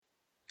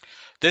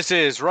This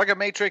is Rugged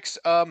Matrix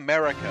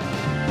America.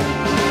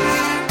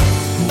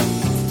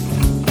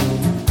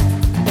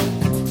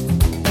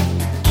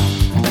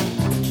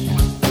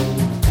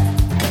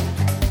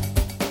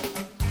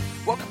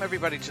 Welcome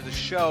everybody to the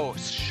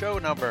show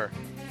number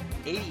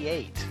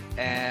 88,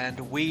 and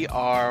we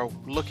are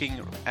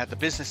looking at the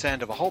business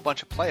end of a whole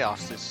bunch of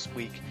playoffs this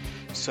week.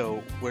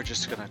 So we're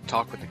just going to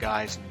talk with the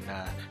guys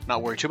and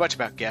not worry too much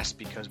about guests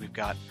because we've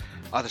got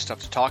other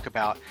stuff to talk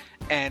about.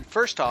 And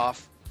first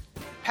off,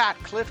 Pat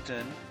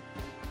Clifton,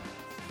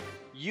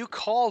 you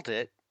called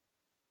it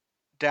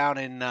down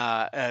in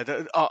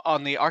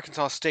on the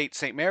Arkansas State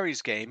St.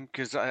 Mary's game,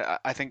 because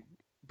I think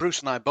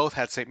Bruce and I both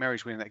had St.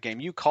 Mary's winning that game.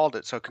 You called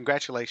it, so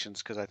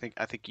congratulations, because I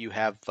think you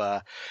have.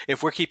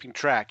 If we're keeping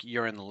track,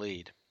 you're in the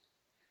lead.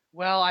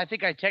 Well, I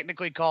think I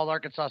technically called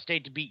Arkansas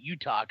State to beat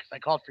Utah because I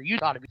called for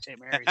Utah to beat St.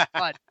 Mary's,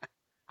 but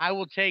I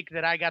will take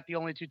that. I got the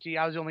only two teams.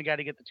 I was the only guy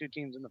to get the two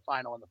teams in the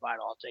final.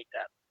 I'll take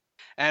that.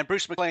 And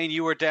Bruce McLean,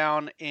 you were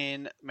down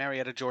in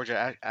Marietta,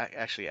 Georgia,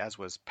 actually, as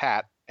was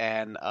Pat,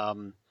 and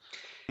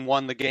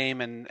won the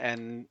game.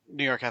 And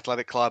New York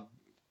Athletic Club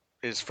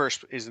is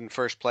in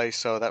first place,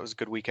 so that was a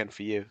good weekend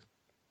for you.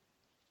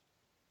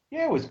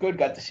 Yeah, it was good.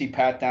 Got to see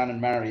Pat down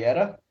in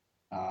Marietta.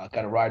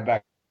 Got a ride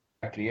back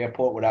to the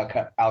airport without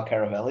Al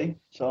Caravelli.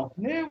 So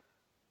yeah, it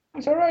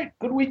was all right.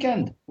 Good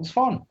weekend. It was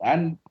fun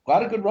and a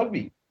lot of good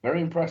rugby. Very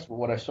impressed with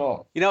what I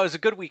saw. You know, it was a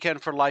good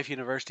weekend for Life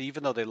University,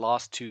 even though they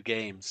lost 2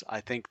 games.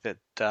 I think that,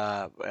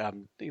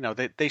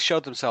 they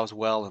showed themselves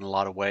well in a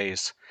lot of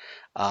ways.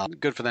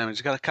 Good for them.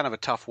 It's got kind of a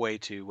tough way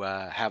to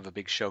have a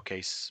big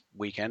showcase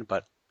weekend,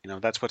 but,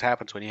 that's what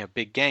happens when you have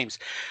big games.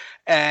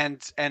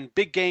 And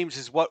big games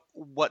is what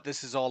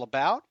this is all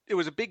about. It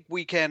was a big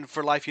weekend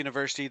for Life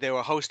University. They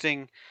were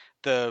hosting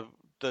the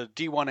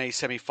D1A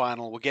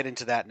semifinal. We'll get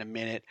into that in a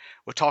minute.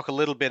 We'll talk a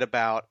little bit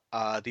about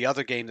the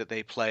other game that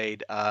they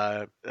played.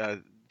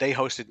 They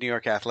hosted New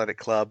York Athletic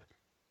Club.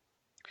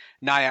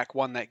 Nyack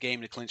won that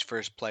game to clinch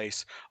first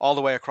place. All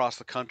the way across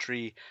the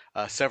country,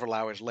 several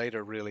hours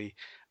later, really,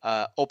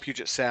 Old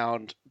Puget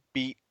Sound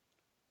beat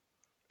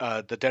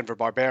the Denver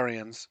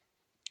Barbarians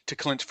to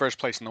clinch first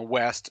place in the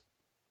West.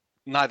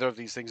 Neither of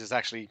these things is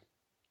actually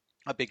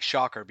a big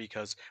shocker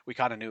because we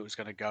kind of knew it was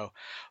going to go.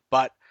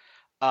 But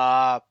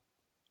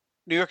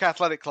New York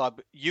Athletic Club,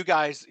 you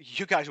guys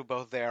were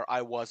both there.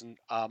 I wasn't.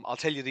 I'll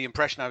tell you, the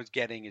impression I was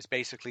getting is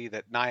basically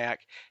that Nyack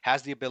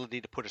has the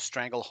ability to put a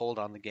stranglehold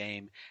on the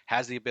game,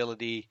 has the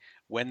ability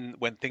when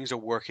things are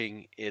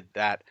working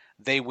that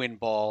they win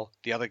ball,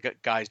 the other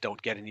guys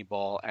don't get any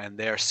ball, and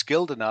they're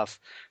skilled enough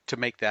to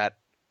make that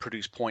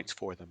produce points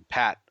for them.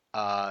 Pat,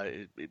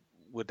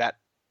 would that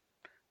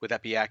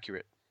be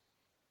accurate?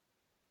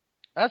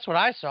 That's what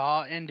I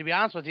saw, and to be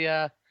honest with you,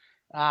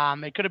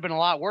 it could have been a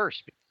lot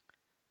worse.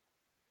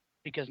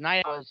 Because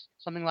Nyack was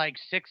something like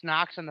 6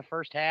 knocks in the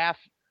first half,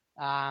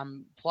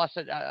 plus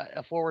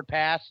a forward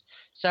pass,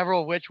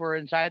 several of which were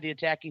inside the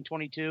attacking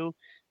 22.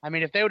 I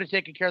mean, if they would have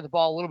taken care of the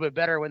ball a little bit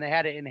better when they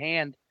had it in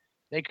hand,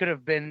 they could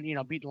have been,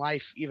 beaten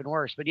Life even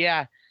worse. But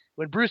yeah,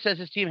 when Bruce says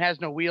his team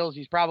has no wheels,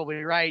 he's probably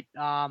right.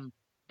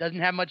 Doesn't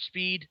have much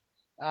speed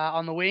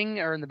on the wing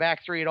or in the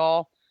back three at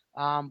all,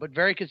 but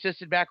very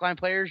consistent backline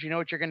players. You know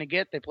what you're going to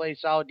get. They play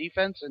solid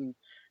defense, and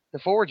the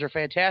forwards are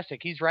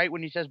fantastic. He's right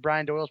when he says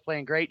Brian Doyle's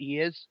playing great. He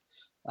is.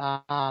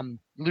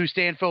 Lou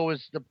Stanfield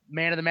was the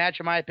man of the match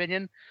in my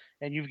opinion,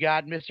 and you've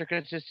got Mr.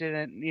 Consistent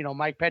and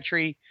Mike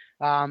Petrie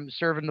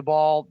serving the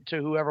ball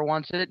to whoever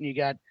wants it, and you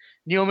got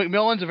Neil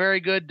McMillan's a very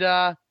good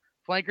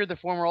flanker, the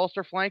former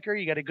Ulster flanker.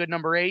 You got a good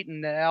number 8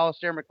 and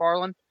Alistair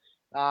McFarland.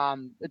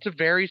 It's a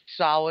very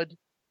solid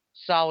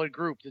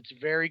group that's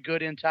very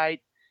good in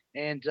tight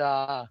and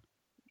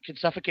can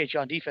suffocate you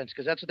on defense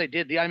because that's what they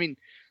did. The only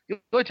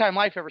time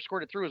Life ever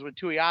scored it through was when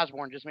Tui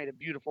Osborne just made a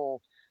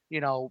beautiful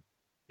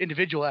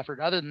individual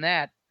effort. Other than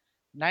that,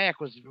 Nyack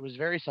was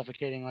very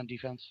suffocating on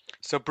defense.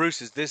 So,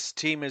 Bruce, is this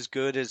team as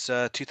good as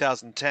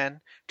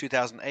 2010,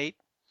 2008?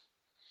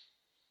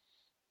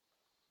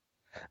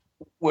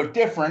 We're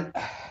different,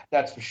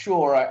 that's for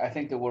sure. I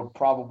think that we're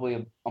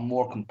probably a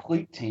more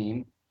complete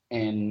team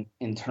in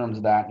terms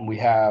of that, and we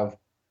have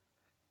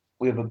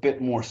a bit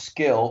more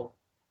skill.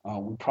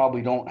 We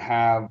probably don't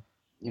have,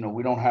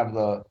 we don't have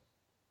the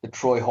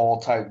Troy Hall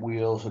type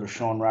wheels or the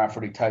Sean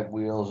Rafferty type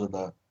wheels or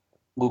the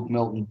Luke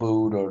Milton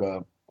boot or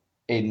the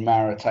Aiden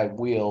Mara type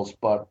wheels,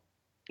 but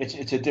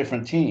it's a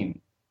different team.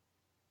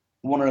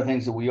 One of the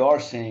things that we are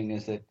seeing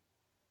is that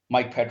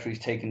Mike Petrie's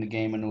taking the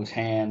game into his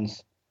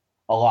hands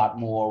a lot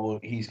more.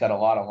 He's got a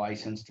lot of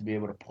license to be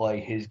able to play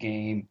his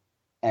game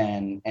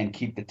and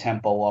keep the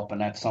tempo up, and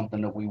that's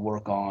something that we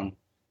work on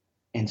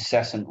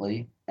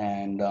incessantly.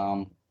 And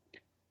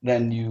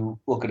then you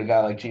look at a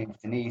guy like James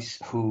Denise,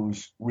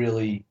 who's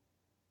really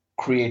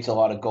creates a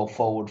lot of go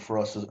forward for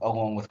us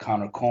along with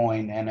Connor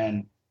Coyne. And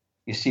then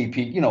you see,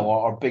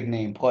 our big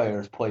name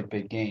players play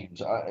big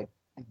games.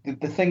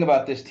 The thing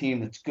about this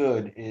team that's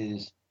good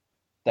is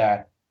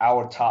that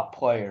our top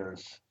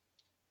players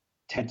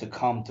tend to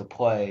come to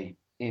play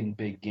in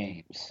big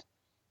games.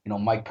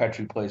 Mike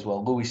Petrie plays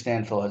well. Louis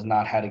Stanfield has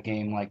not had a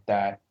game like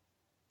that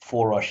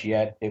for us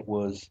yet.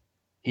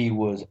 He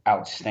was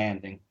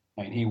outstanding.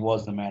 I mean, he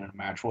was the man of the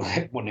match.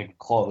 Wasn't even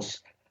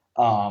close.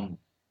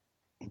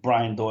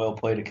 Brian Doyle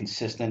played a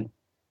consistent,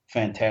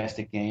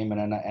 fantastic game,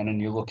 and then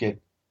you look at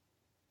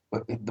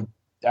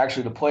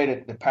the play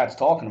that Pat's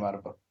talking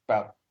about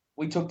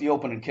we took the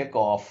opening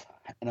kickoff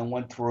and then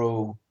went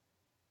through.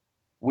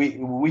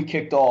 We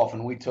kicked off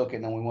and we took it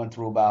and then we went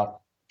through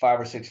about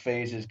 5 or 6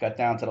 phases, got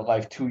down to the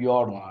life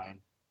 2-yard line,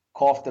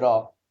 coughed it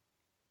up,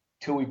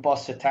 Tui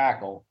busts a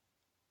tackle,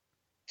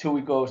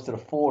 Tui goes to the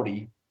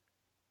 40,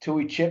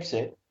 Tui chips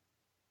it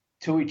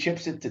to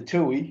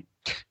Tui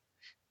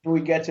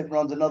gets it,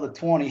 runs another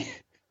 20,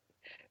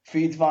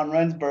 feeds Von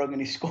Rensburg,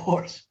 and he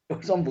scores. It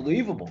was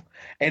unbelievable.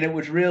 And it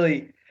was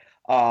really,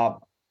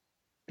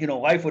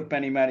 life with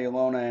Benny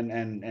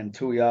Mattiolona and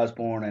Tui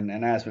Osborne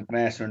and As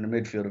McMaster in the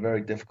midfield are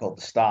very difficult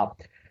to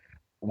stop.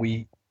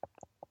 We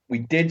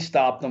did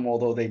stop them,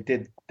 although they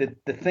did.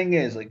 The thing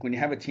is, like when you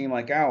have a team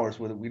like ours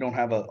where we don't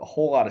have a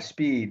whole lot of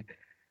speed,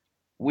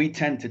 we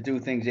tend to do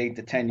things 8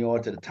 to 10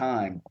 yards at a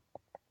time.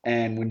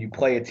 And when you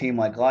play a team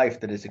like Life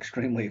that is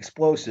extremely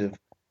explosive,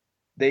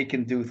 they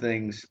can do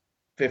things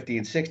 50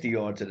 and 60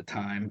 yards at a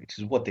time, which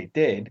is what they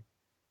did.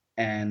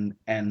 And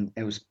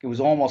it was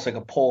almost like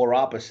a polar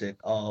opposite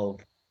of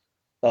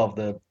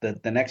the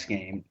next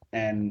game.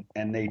 And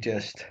they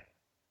just,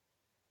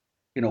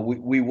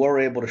 we were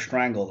able to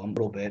strangle them a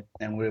little bit,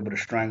 and we were able to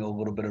strangle a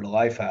little bit of the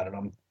life out of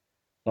them.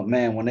 But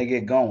man, when they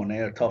get going, they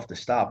are tough to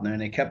stop.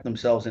 And they kept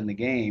themselves in the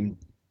game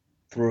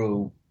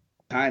through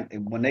time.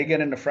 When they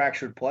get into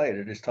fractured play,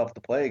 it is tough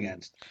to play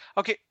against.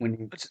 Okay,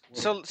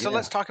 so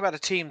let's talk about a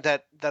team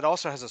that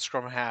also has a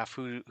scrum half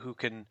who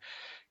can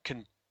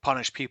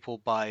punish people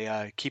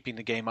by keeping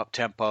the game up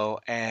tempo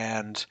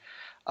and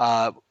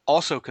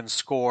also can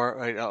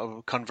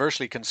score.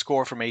 Conversely, can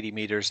score from 80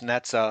 meters, and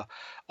that's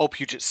Old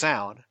Puget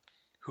Sound,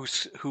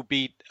 who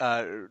beat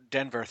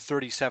Denver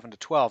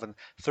 37-12, and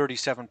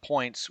 37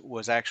 points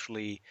was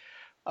actually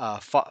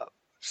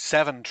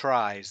 7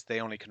 tries.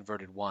 They only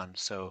converted 1,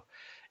 so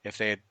if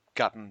they had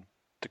gotten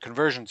the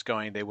conversions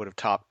going, they would have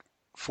topped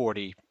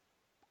 40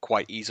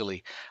 quite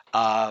easily.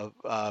 Emosi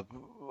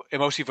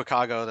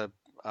Vakago, the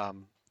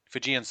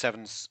Fijian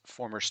Sevens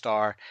former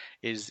star,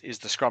 is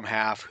the scrum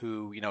half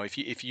who,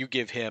 if you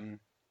give him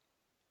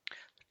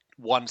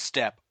one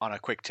step on a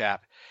quick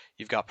tap,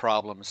 you've got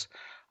problems.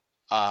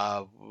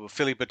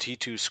 Philly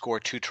Batitu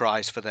scored 2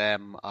 tries for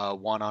them,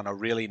 one on a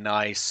really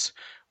nice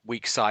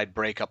weak side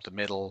break up the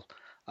middle,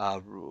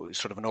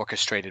 sort of an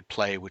orchestrated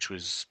play, which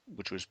was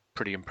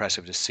pretty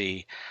impressive to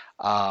see.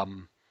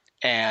 And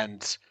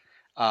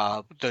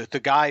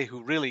the guy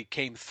who really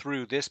came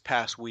through this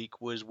past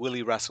week was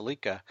Willie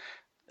Rasalika.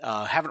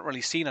 Haven't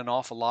really seen an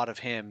awful lot of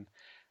him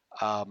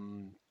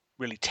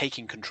really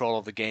taking control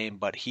of the game,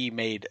 but he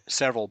made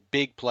several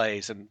big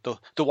plays. And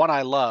the one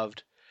I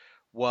loved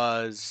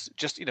was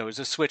just, it was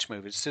a switch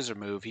move, it's a scissor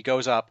move. He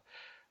goes up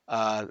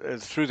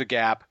through the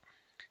gap.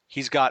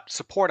 He's got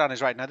support on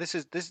his right. Now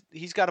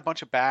he's got a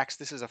bunch of backs.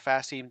 This is a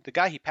fast team. The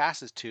guy he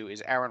passes to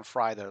is Aaron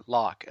Fry, the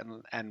lock,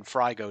 and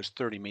Fry goes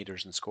 30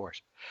 meters and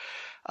scores.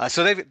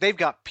 So they've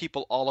got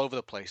people all over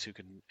the place who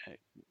can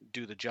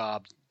do the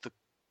job. The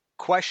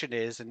question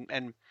is,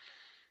 and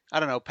I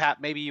don't know,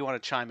 Pat, maybe you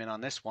want to chime in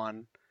on this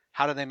one.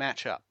 How do they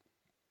match up?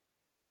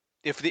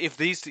 If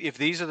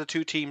these are the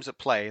two teams that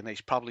play, and they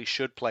probably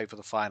should play for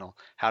the final,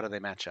 how do they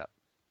match up?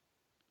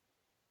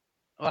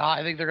 Well,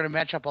 I think they're going to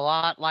match up a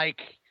lot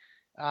like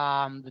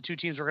the two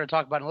teams we're going to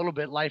talk about in a little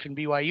bit, Life and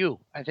BYU.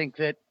 I think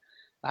that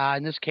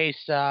in this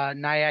case,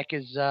 Nyack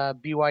is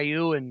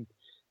BYU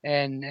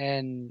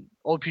and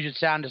Old Puget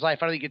Sound is Life.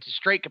 I don't think it's a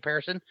straight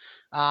comparison,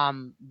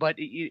 but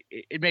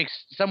it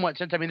makes somewhat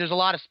sense. I mean, there's a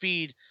lot of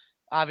speed,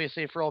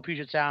 obviously, for Old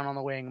Puget Sound on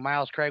the wing.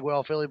 Miles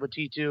Craigwell, Philly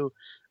Batitu,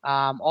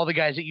 all the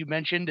guys that you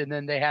mentioned, and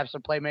then they have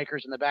some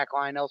playmakers in the back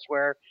line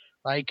elsewhere,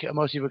 like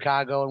Emosi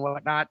Vakago and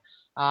whatnot.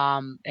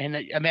 And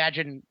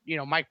imagine,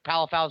 Mike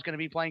Palafal is going to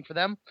be playing for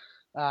them.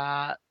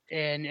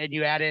 And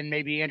you add in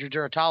maybe Andrew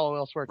Duratalo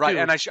elsewhere too. Right,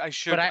 and I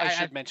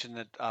should mention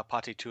that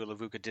Pate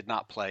Tuilavuka did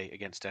not play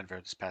against Denver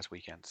this past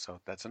weekend,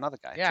 so that's another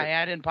guy. Yeah, I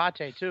add in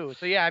Pate too.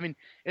 So yeah, I mean,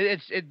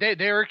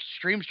 their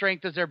extreme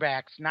strength is their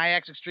backs.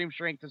 Nyack's extreme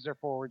strength is their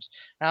forwards.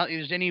 Now, if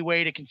there's any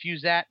way to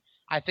confuse that,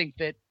 I think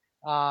that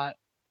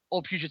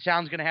Old Puget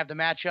Sound's going to have the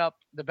matchup,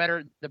 the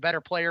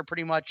better player,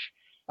 pretty much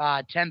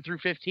 10 through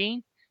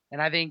 15,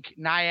 and I think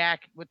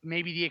Nyack, with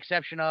maybe the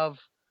exception of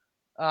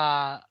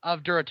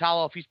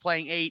Duratalo, if he's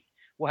playing 8,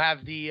 will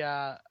have the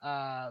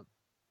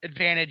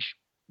advantage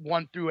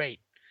 1 through 8.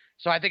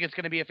 So I think it's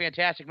going to be a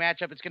fantastic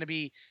matchup. It's going to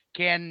be,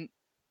 can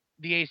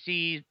the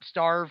AC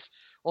starve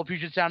Old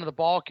Puget Sound of the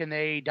ball? Can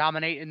they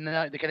dominate?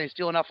 Can they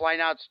steal enough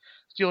lineouts,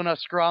 steal enough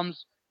scrums,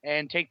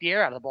 and take the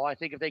air out of the ball? I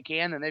think if they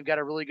can, then they've got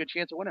a really good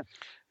chance of winning.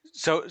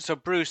 So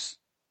Bruce,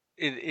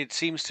 it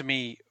seems to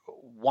me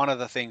one of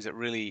the things that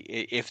really,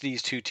 if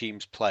these two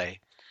teams play,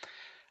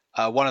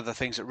 one of the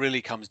things that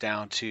really comes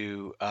down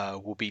to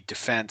will be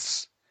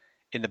defense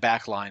in the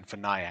back line for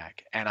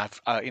Nyack. And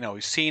I've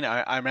seen,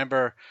 I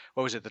remember,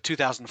 what was it, the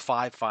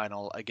 2005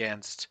 final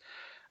against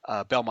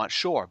Belmont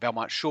Shore.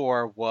 Belmont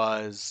Shore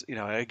was,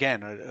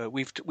 again,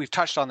 we've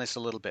touched on this a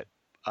little bit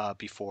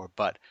before,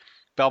 but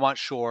Belmont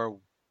Shore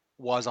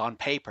was on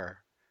paper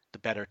the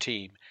better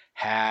team.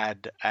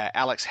 Had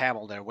Alex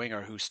Hamill, their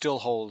winger, who still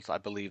holds, I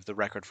believe, the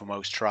record for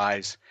most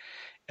tries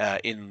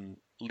in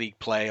league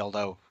play.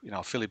 Although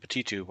Philly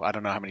Petitu, I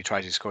don't know how many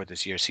tries he scored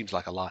this year. Seems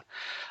like a lot.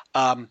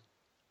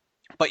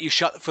 But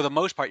for the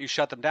most part, you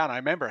shut them down. I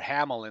remember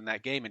Hamill in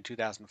that game in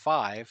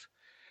 2005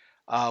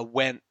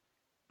 went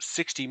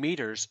 60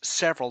 meters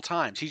several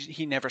times.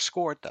 He never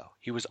scored, though.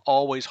 He was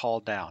always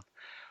hauled down.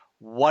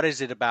 What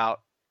is it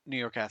about New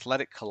York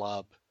Athletic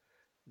Club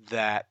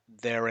that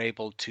they're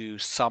able to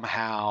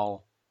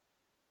somehow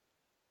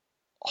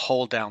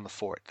hold down the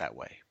fort that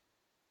way?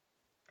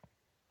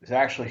 It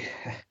actually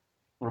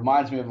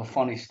reminds me of a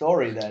funny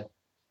story that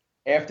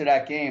after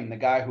that game, the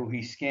guy who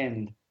he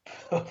skinned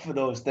for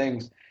those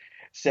things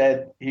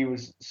said he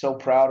was so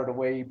proud of the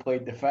way he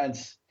played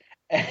defense,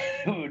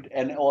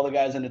 and all the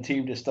guys on the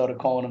team just started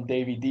calling him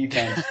Davey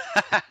Defense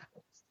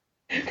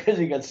because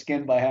he got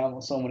skinned by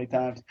Hamill so many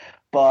times.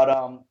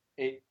 But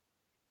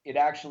it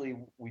actually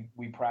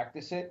we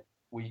practice it.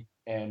 We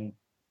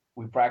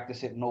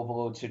practice it in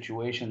overload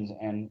situations,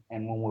 and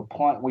when we're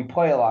playing, we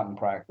play a lot in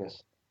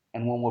practice,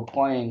 and when we're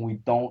playing,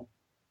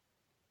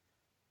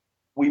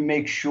 we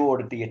make sure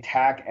that the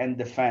attack and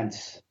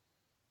defense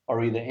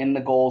are either in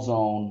the goal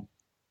zone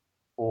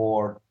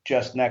or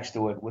just next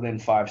to it within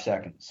 5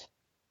 seconds.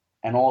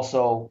 And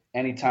also,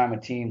 anytime a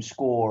team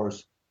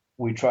scores,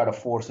 we try to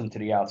force them to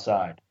the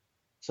outside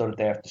so that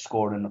they have to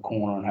score it in the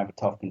corner and have a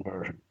tough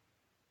conversion.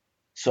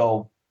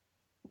 So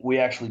we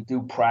actually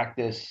do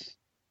practice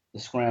the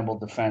scramble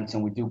defense,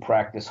 and we do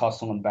practice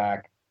hustling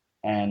back.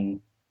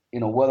 And,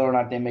 whether or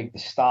not they make the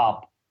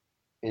stop,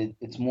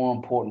 it's more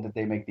important that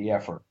they make the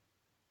effort.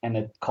 And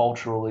that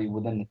culturally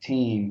within the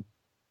team,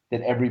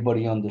 that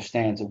everybody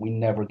understands that we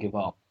never give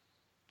up.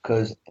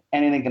 Because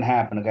anything can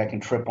happen. A guy can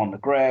trip on the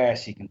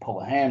grass. He can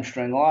pull a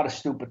hamstring. A lot of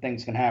stupid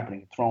things can happen. He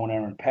can throw an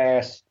errant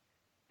pass,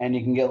 and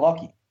you can get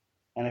lucky.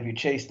 And if you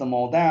chase them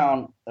all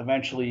down,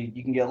 eventually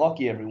you can get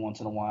lucky every once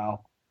in a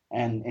while.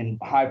 And in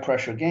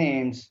high-pressure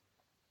games,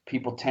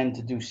 people tend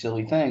to do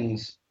silly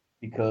things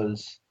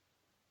because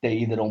they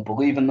either don't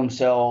believe in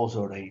themselves,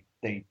 or they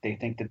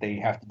think that they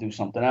have to do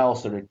something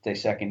else, or they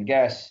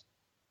second-guess.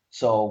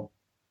 So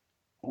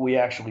we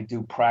actually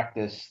do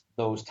practice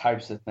those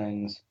types of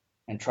things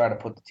and try to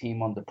put the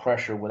team under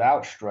pressure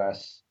without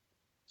stress,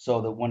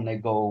 so that when they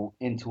go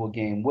into a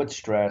game with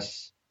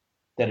stress,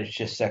 that it's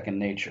just second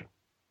nature.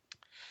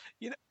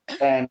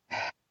 And,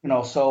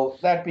 so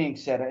that being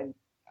said,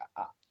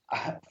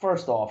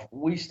 first off,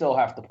 we still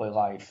have to play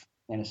life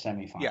in a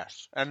semifinal.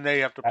 Yes, and they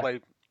have to play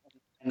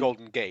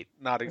Golden Gate.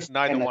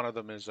 Neither one of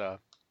them is a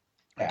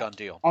done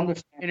deal.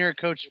 Understand, inner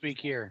coach speak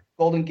here.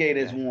 Golden Gate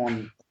has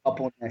won a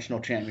couple of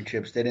national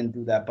championships. They didn't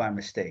do that by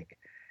mistake.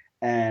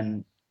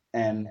 And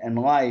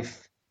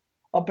Life,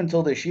 up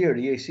until this year,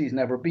 the AC's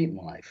never beaten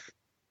Life.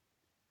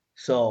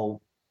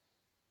 So,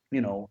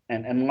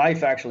 and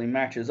Life actually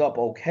matches up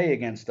okay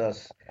against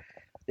us.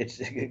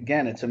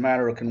 It's a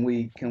matter of can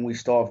we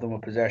starve them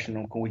of possession,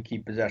 or can we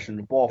keep possession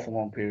of the ball for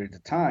long periods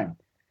of time?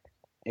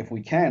 If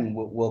we can,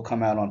 we'll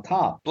come out on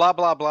top. Blah,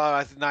 blah, blah.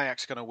 I think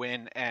Nyak's going to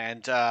win,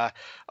 and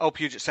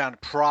Puget Sound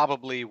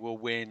probably will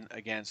win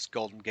against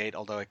Golden Gate,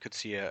 although I could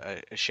see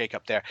a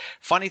shake-up there.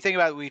 Funny thing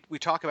about it, we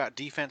talk about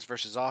defense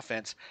versus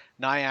offense.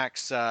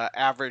 Nyak's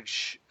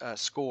average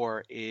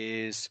score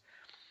is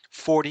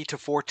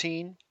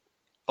 40-14.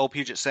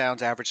 Puget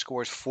Sound's average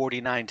score is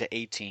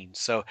 49-18.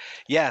 So,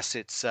 yes,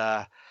 it's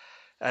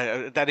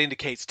that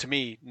indicates to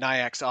me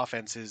Nyak's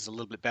offense is a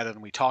little bit better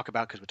than we talk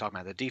about, because we're talking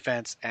about the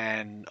defense,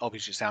 and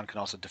Puget Sound can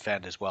also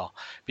defend as well,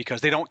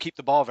 because they don't keep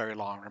the ball very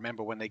long.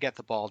 Remember, when they get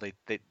the ball,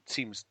 it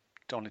seems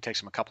it only takes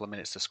them a couple of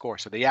minutes to score.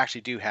 So they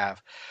actually do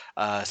have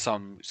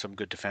some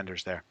good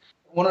defenders there.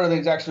 One of the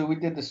things, actually,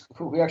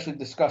 we actually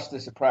discussed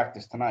this at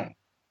practice tonight,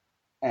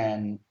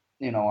 and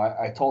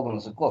I told them, I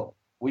was like, look,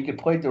 we could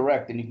play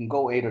direct, and you can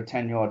go 8 or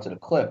 10 yards at a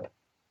clip,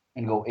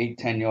 and go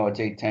 8-10 yards,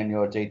 8-10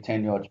 yards,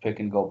 8-10 yards, pick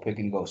and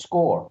go,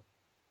 score.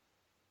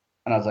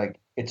 And I was like,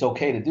 it's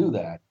okay to do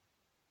that.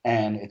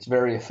 And it's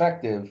very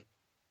effective.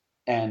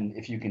 And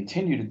if you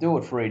continue to do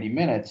it for 80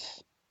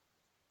 minutes,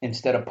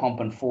 instead of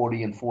pumping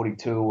 40 and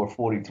 42 or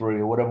 43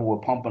 or whatever we're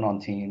pumping on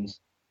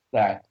teams,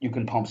 that you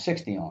can pump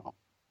 60 on them.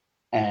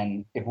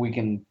 And if we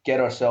can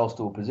get ourselves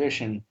to a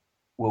position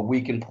where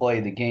we can play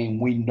the game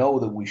we know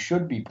that we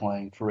should be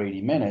playing for 80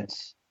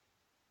 minutes,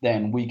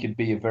 then we could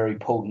be a very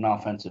potent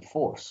offensive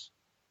force.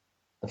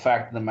 The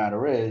fact of the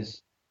matter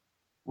is,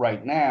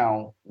 right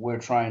now, we're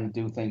trying to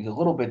do things a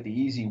little bit the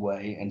easy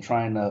way, and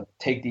trying to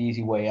take the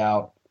easy way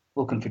out,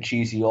 looking for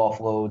cheesy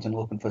offloads and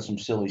looking for some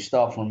silly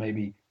stuff, or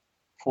maybe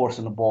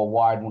forcing the ball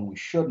wide when we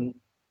shouldn't.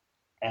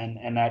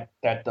 And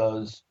that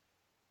does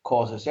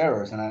cause us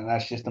errors. And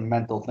that's just a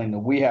mental thing that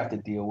we have to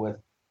deal with.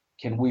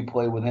 Can we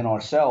play within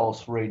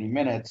ourselves for 80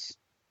 minutes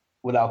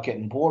without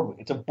getting bored?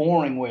 It's a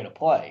boring way to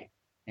play.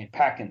 And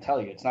Pat can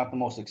tell you, it's not the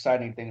most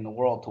exciting thing in the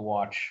world to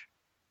watch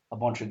a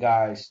bunch of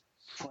guys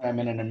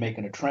slamming in and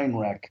making a train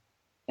wreck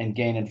and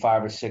gaining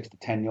 5 or 6 to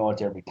 10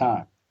 yards every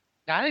time.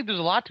 I think there's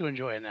a lot to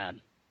enjoy in that.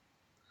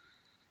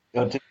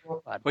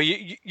 Well,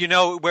 you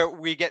know where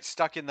we get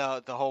stuck in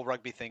the whole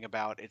rugby thing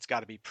about it's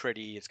got to be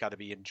pretty, it's got to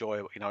be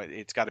enjoyable, you know,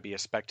 it's got to be a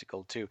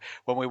spectacle too.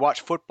 When we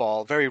watch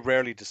football, very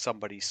rarely does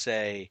somebody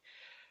say,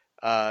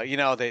 you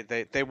know,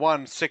 they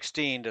won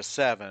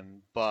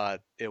 16-7,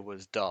 but it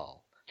was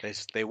dull.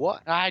 They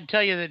won. I'd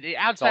tell you that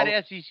outside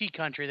of SEC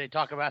country, they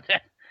talk about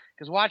that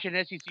because watching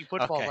SEC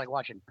football is like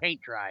watching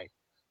paint dry.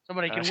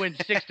 Somebody can win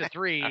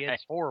 6-3.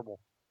 It's horrible.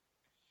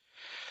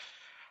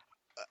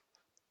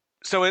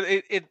 So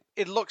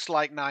it looks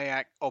like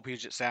Nyack or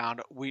Puget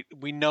Sound.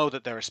 We know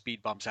that there are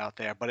speed bumps out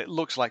there, but it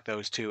looks like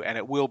those two, and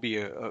it will be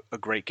a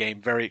great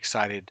game. Very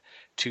excited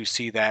to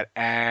see that,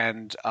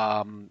 and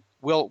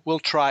we'll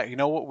try. You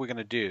know what we're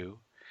gonna do,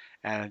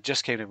 and it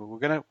just came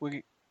to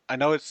me. I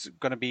know it's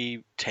gonna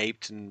be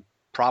taped and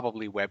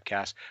probably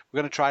webcast. We're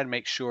gonna try and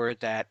make sure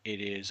that it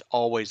is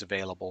always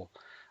available.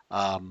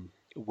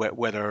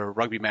 Whether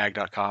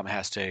rugbymag.com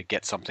has to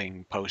get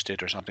something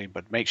posted or something,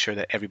 but make sure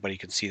that everybody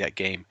can see that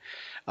game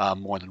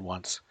more than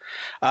once.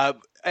 And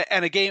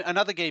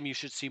another game you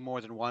should see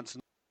more than once.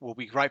 We'll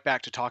be right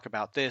back to talk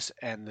about this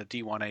and the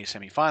D1A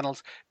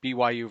semifinals,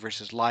 BYU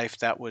versus Life.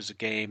 That was a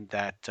game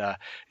that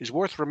is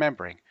worth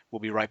remembering. We'll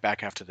be right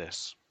back after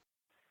this.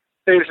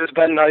 Hey, this is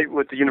Ben Knight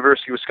with the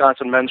University of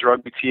Wisconsin men's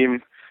rugby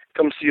team.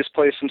 Come see us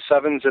play some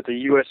sevens at the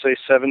USA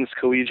Sevens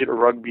Collegiate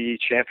Rugby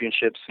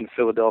Championships in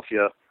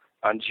Philadelphia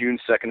on June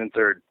 2nd and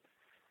 3rd.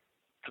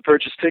 To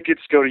purchase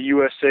tickets, go to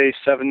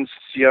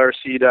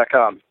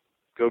USA7crc.com.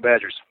 Go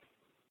Badgers.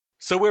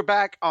 So we're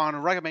back on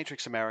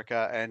Ruggamatrix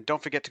America, and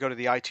don't forget to go to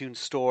the iTunes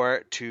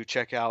store to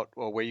check out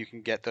where you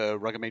can get the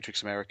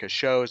Ruggamatrix America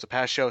shows, the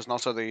past shows, and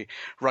also the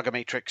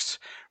Ruggamatrix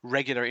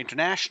regular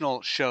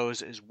international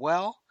shows as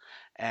well.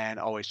 And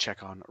always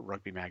check on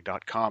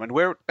rugbymag.com. And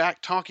we're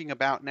back talking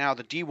about now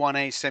the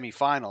D1A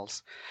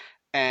semifinals,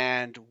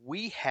 and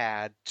we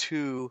had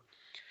two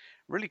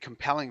really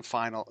compelling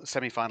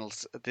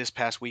semifinals this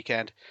past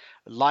weekend.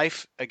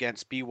 Life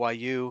against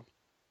BYU.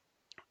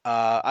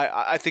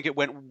 I think it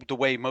went the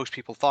way most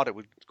people thought it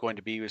was going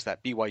to be, was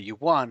that BYU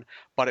won,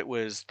 but it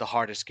was the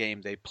hardest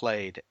game they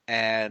played.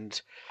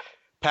 And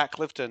Pat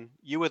Clifton,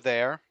 you were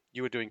there.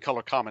 You were doing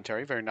color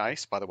commentary. Very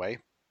nice, by the way.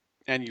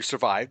 And you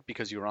survived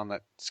because you were on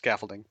that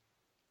scaffolding.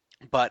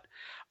 But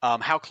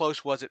how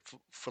close was it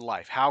for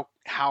Life? How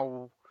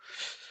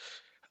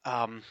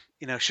are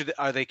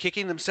they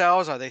kicking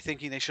themselves? Are they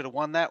thinking they should have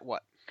won that?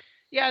 What?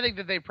 Yeah, I think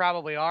that they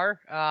probably are.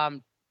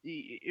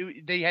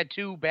 They had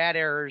two bad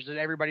errors that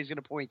everybody's going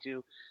to point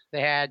to.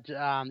 They had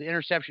the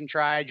interception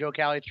try. Joe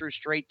Cali threw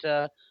straight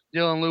to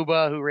Dylan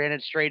Luba, who ran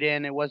it straight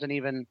in. It wasn't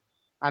even,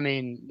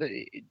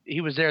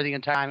 he was there the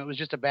entire time. It was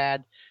just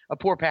a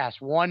poor pass.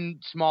 One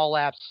small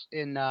lapse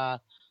in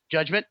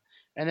judgment.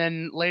 And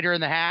then later in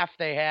the half,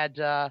 they had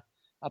a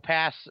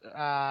pass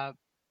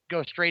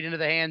go straight into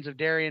the hands of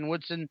Darian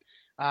Woodson,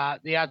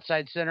 the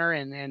outside center,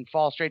 and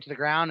fall straight to the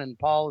ground. And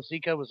Paul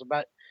Lasika was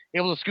about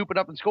able to scoop it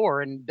up and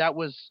score. And that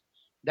was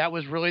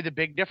really the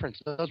big difference.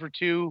 Those were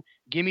two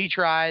gimme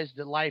tries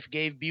that Life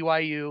gave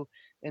BYU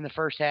in the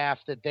first half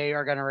that they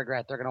are going to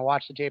regret. They're going to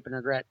watch the tape and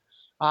regret.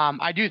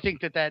 I do think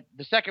that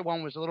the second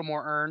one was a little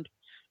more earned.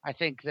 I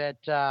think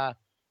that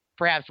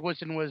perhaps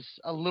Woodson was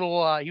a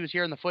little he was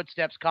hearing the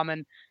footsteps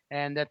coming,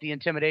 and that the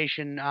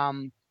intimidation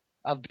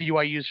of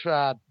BYU's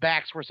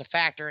backs was a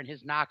factor in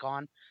his knock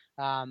on.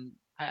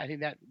 I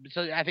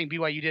think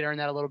BYU did earn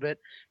that a little bit.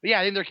 But yeah,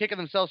 I think they're kicking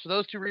themselves for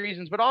those two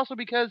reasons, but also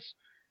because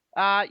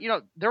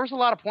there was a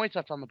lot of points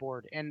left on the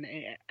board, and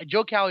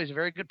Joe Cali is a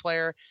very good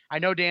player. I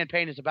know Dan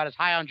Payne is about as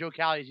high on Joe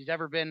Cali as he's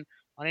ever been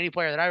on any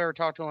player that I've ever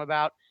talked to him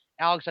about.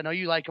 Alex, I know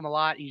you like him a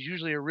lot. He's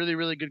usually a really,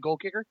 really good goal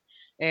kicker,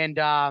 and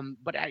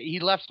but he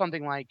left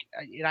something like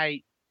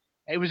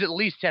it was at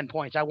least 10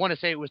 points. I want to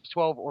say it was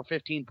 12 or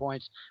 15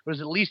 points. It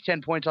was at least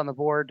 10 points on the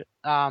board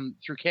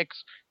through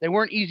kicks. They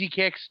weren't easy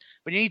kicks,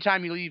 but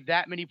anytime you leave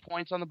that many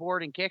points on the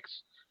board in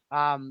kicks,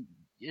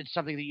 it's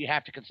something that you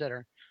have to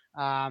consider.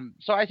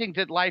 So I think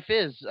that Life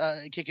is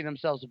kicking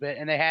themselves a bit,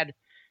 and they had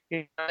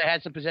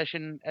some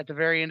possession at the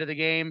very end of the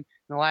game in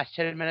the last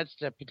 10 minutes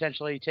to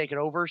potentially take it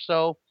over.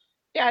 So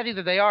yeah, I think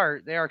that they are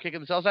kicking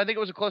themselves. I think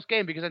it was a close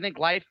game because I think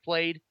Life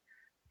played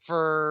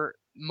for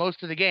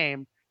most of the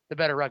game the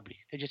better rugby.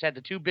 They just had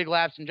the two big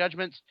laps in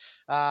judgments.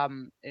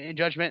 In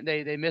judgment,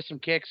 they missed some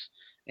kicks,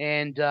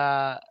 and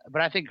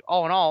but I think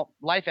all in all,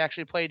 Life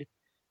actually played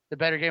the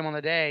better game on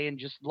the day and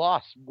just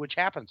lost, which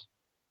happens.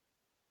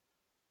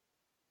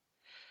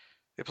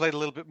 They played a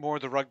little bit more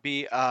of the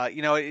rugby.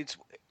 It's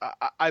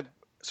I'm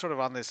sort of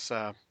on this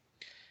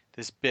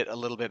bit a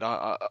little bit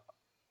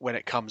when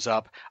it comes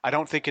up. I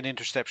don't think an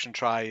interception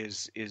try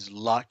is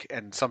luck,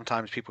 and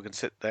sometimes people can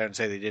sit there and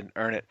say they didn't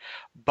earn it,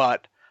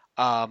 but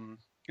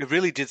it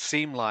really did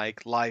seem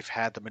like Life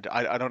had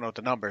I don't know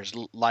the numbers.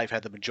 Life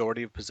had the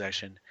majority of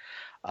possession.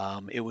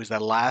 It was the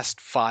last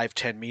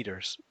 5-10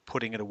 meters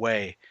putting it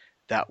away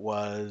that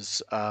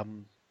was a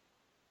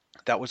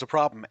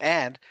problem.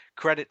 And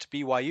credit to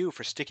BYU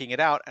for sticking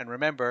it out. And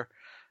remember,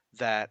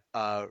 that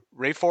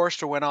Ray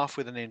Forrester went off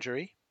with an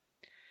injury.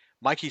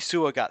 Mikey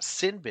Sua got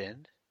sin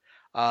binned.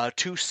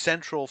 Two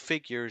central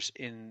figures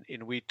in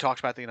we talked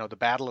about the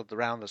battle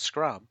around the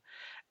scrum,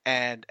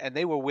 and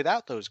they were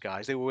without those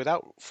guys. They were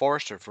without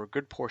Forrester for a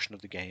good portion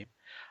of the game.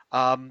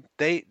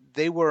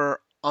 They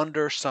were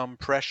under some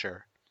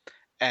pressure,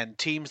 and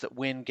teams that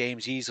win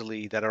games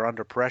easily that are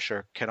under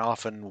pressure can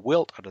often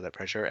wilt under that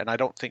pressure. And I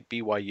don't think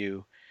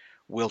BYU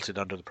wilted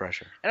under the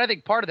pressure. And I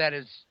think part of that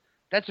is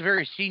that's a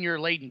very senior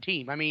laden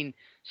team. I mean,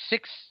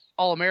 6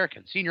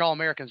 All-Americans, senior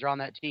All-Americans are on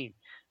that team.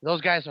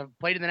 Those guys have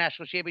played in the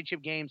national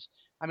championship games.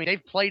 I mean,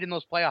 they've played in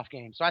those playoff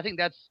games. So I think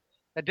that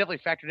definitely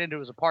factored into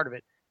it as a part of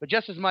it. But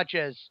just as much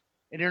as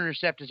an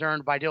intercept is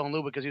earned by Dylan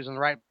Luba because he was in the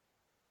right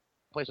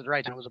place at the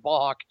right time, it was a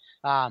ball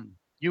hawk,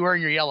 you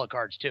earn your yellow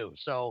cards too.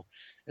 So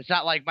it's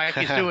not like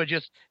Mikey Sua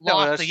just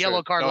lost the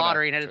yellow card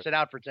lottery and had to sit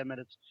out for 10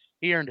 minutes.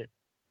 He earned it.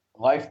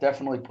 Life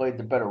definitely played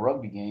the better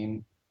rugby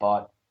game,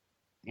 but at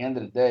the end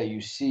of the day, you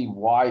see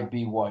why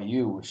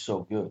BYU was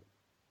so good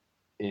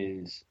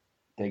is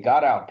they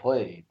got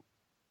outplayed,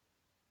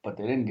 but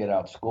they didn't get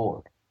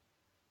outscored.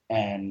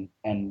 And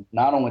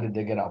not only did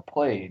they get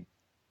outplayed,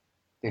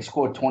 they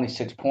scored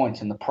 26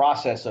 points in the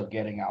process of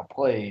getting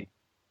outplayed.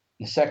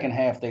 In the second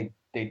half, they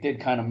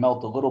did kind of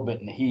melt a little bit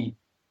in the heat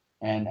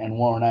and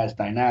weren't as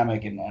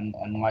dynamic,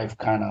 and Life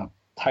kind of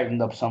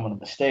tightened up some of the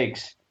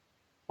mistakes.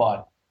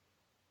 But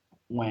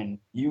when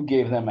you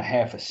gave them a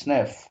half a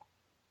sniff,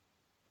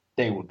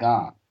 they were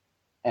gone.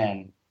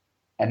 And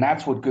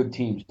that's what good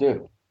teams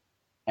do.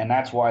 And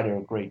that's why they're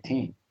a great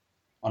team.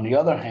 On the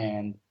other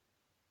hand,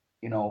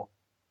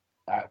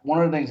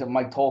 one of the things that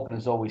Mike Tolkien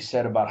has always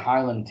said about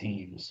Highland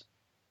teams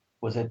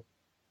was that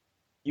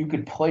you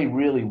could play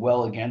really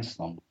well against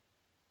them,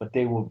 but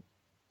they were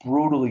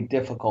brutally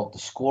difficult to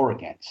score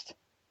against.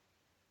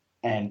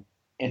 And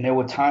there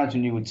were times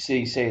when you would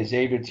see, say, a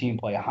Xavier team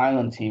play a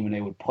Highland team and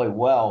they would play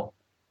well,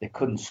 they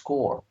couldn't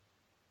score.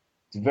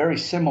 It's very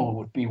similar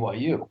with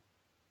BYU.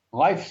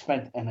 Life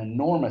spent an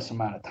enormous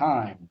amount of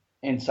time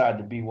inside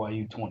the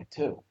BYU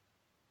 22.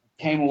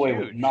 Came away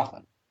with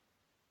nothing.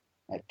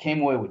 It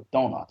came away with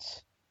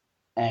donuts.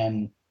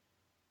 And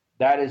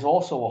that is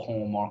also a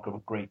hallmark of a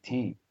great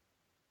team.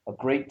 A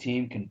great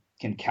team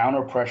can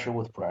counter pressure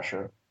with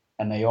pressure,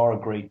 and they are a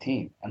great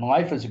team. And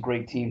Life is a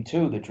great team,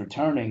 too, that's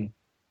returning,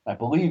 I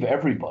believe,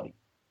 everybody.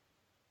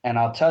 And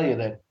I'll tell you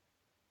that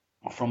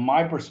from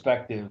my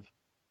perspective,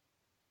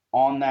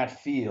 on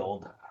that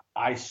field,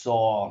 I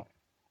saw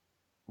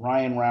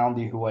Ryan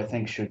Roundy, who I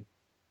think should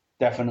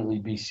definitely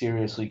be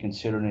seriously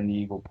considered in the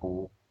Eagle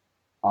pool.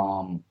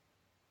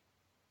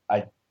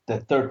 The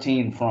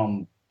 13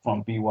 from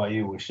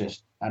BYU was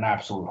just an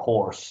absolute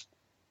horse.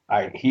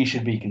 He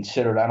should be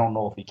considered. I don't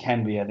know if he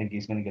can be. I think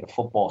he's going to get a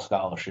football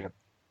scholarship.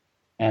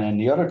 And then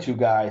the other two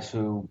guys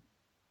who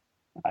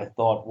I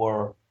thought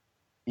were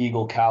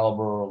Eagle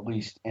caliber, or at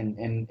least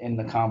in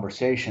the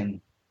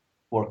conversation,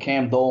 where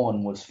Cam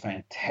Dolan was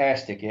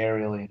fantastic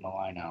aerially in the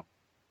lineout.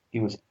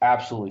 He was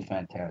absolutely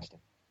fantastic.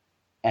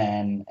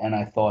 And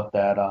I thought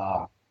that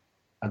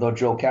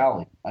Joe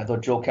Cowley. I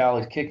thought Joe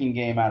Cowley's kicking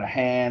game out of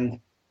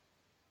hand,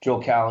 Joe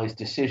Cowley's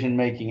decision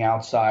making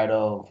outside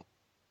of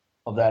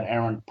that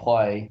errant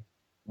play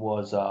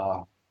was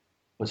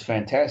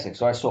fantastic.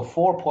 So I saw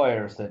 4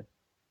 players that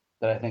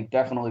I think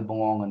definitely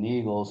belong in the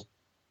Eagles.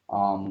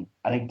 I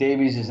think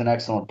Davies is an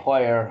excellent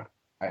player.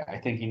 I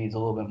think he needs a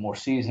little bit more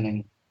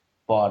seasoning.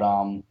 But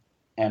I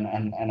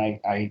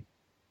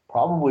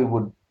probably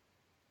would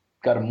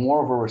got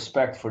more of a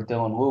respect for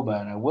Dylan Luba,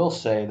 and I will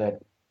say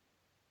that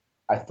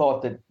I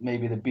thought that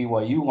maybe the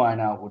BYU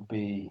lineout would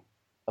be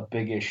a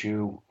big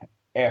issue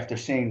after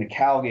seeing the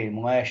Cal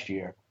game last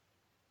year,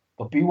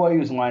 but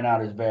BYU's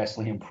lineout is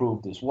vastly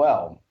improved as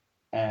well,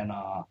 and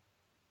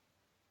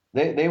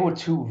they were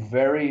 2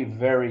 very,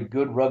 very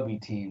good rugby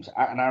teams.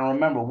 And I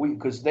remember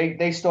because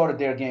they started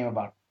their game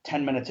about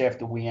 10 minutes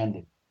after we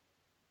ended,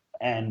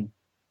 and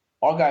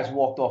our guys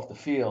walked off the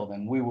field,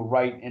 and we were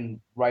right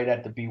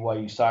at the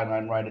BYU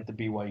sideline, right at the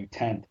BYU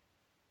tent.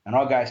 And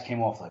our guys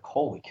came off like,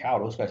 holy cow,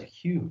 those guys are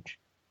huge.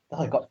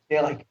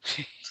 They're like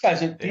these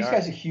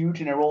guys are huge,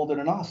 and they're older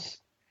than us.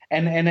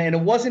 And it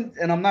wasn't,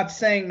 and I'm not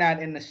saying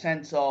that in the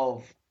sense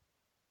of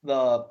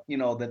the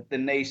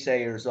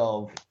naysayers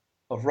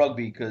of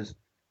rugby, because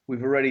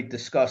we've already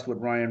discussed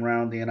what Ryan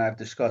Roundy and I've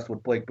discussed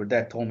what Blake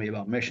Burdett told me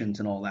about missions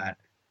and all that.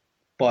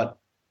 But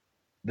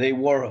they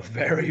were a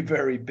very,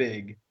 very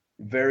big,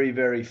 very,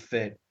 very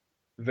fit,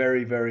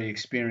 very, very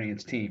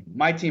experienced team.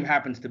 My team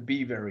happens to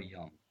be very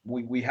young.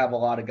 We have a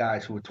lot of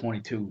guys who are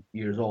 22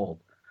 years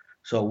old.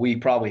 So we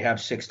probably have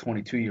 6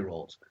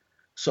 22-year-olds.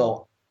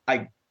 So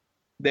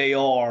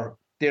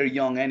they're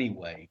young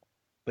anyway.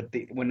 But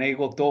when they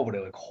looked over,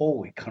 they're like,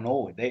 holy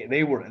cannoli.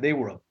 They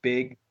were a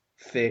big,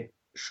 fit,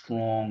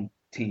 strong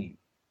team.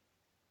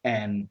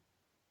 And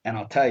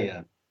I'll tell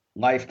you,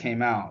 Life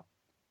came out,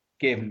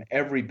 gave them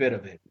every bit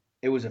of it.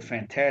 It was a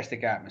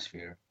fantastic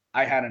atmosphere.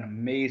 I had an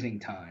amazing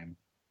time.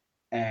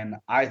 And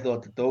I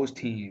thought that those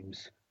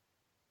teams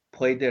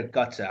played their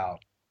guts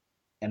out,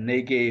 and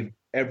they gave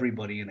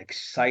everybody an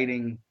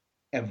exciting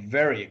a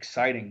very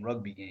exciting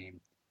rugby game,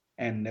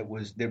 and it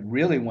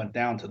really went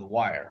down to the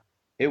wire.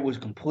 It was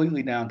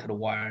completely down to the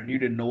wire, and you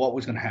didn't know what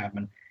was going to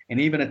happen. And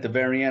even at the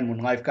very end, when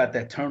Life got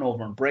that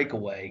turnover and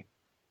breakaway,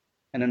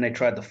 and then they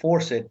tried to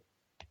force it,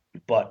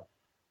 but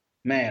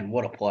man,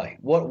 what a play!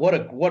 What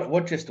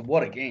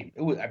a game!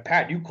 It was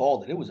Pat. You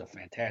called it. It was a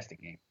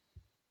fantastic game.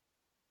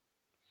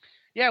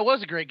 Yeah, it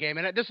was a great game,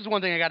 and this is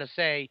one thing I got to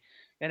say.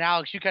 And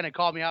Alex, you kind of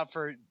called me out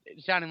for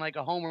sounding like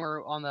a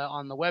homer on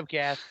the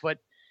webcast, but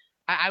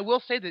I will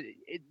say that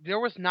there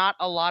was not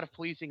a lot of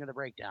policing of the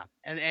breakdown,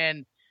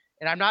 and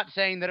I'm not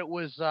saying that it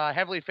was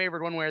heavily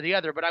favored one way or the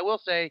other, but I will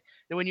say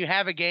that when you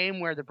have a game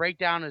where the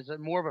breakdown is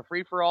more of a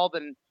free for all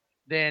than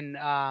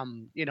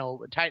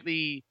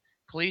tightly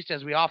policed,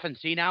 as we often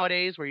see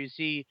nowadays, where you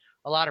see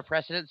a lot of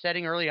precedent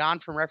setting early on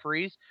from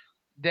referees,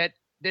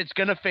 that's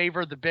going to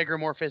favor the bigger,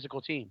 more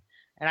physical team.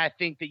 And I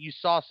think that you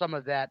saw some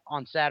of that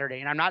on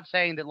Saturday. And I'm not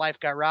saying that Life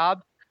got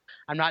robbed.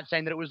 I'm not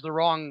saying that it was the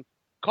wrong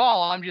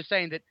call. I'm just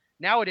saying that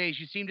nowadays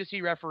you seem to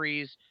see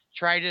referees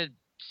try to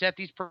set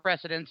these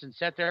precedents and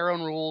set their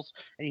own rules.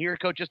 And you hear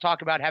coaches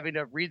talk about having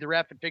to read the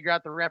ref and figure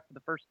out the ref for the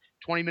first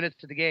 20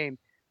 minutes of the game.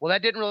 Well,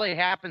 that didn't really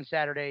happen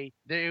Saturday.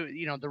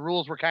 The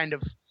rules were kind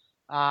of,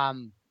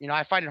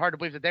 I find it hard to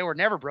believe that they were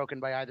never broken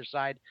by either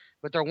side,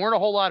 but there weren't a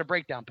whole lot of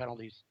breakdown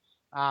penalties.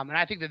 And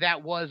I think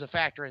that was a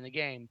factor in the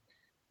game.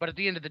 But at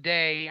the end of the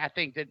day, I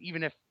think that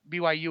even if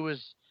BYU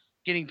was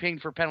getting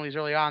pinged for penalties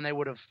early on, they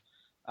would have,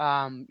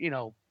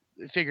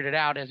 figured it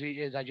out. As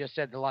I just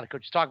said, a lot of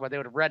coaches talk about, they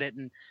would have read it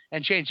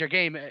and changed their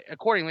game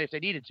accordingly if they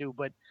needed to.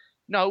 But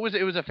no,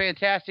 it was a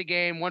fantastic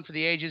game, one for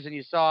the ages, and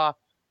you saw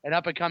an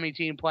up-and-coming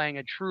team playing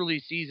a truly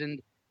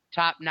seasoned,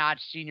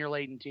 top-notch,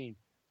 senior-laden team.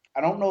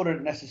 I don't know that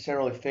it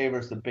necessarily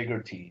favors the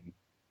bigger team.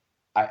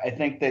 I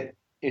think that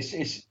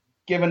it's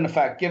given the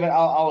fact,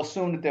 I'll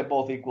assume that they're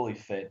both equally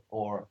fit,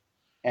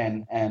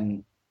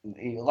 and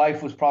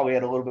Life was probably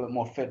had a little bit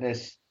more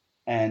fitness,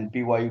 and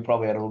BYU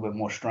probably had a little bit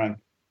more strength.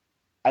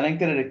 I think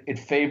that it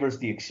favors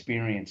the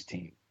experienced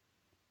team.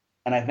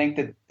 And I think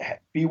that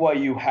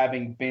BYU,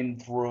 having been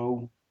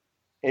through,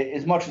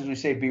 as much as we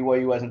say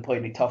BYU hasn't played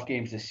any tough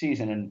games this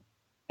season,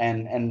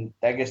 and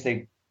I guess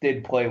they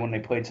did play when they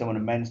played some of the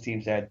men's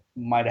teams that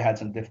might have had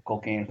some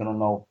difficult games. I don't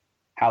know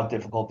how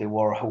difficult they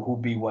were, who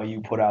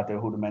BYU put out there,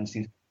 who the men's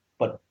teams.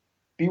 But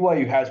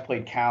BYU has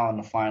played Cal in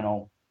the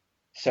final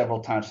several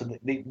times. So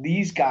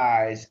these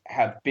guys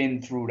have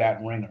been through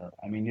that ringer.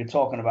 I mean, you're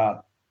talking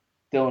about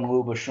Dylan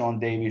Luba, Sean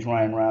Davies,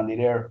 Ryan Roundy.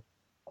 They're,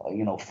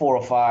 4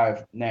 or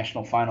 5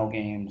 national final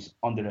games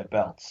under their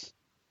belts.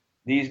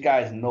 These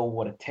guys know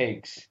what it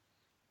takes,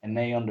 and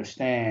they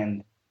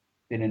understand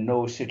that in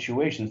those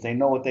situations, they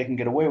know what they can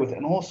get away with.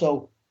 And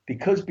also,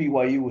 because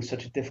BYU was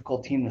such a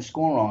difficult team to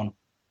score on,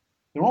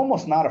 they're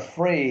almost not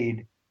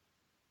afraid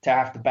to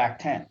have to back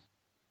 10.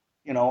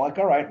 Like,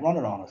 all right, run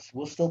it on us.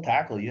 We'll still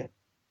tackle you.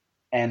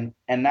 And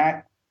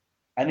that,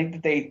 I think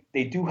that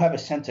they do have a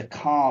sense of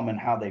calm in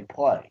how they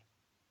play.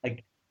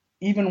 Like,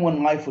 even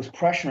when Life was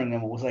pressuring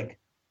them, it was like,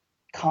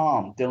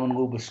 calm, Dylan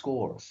Luba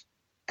scores.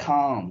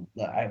 Calm.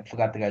 I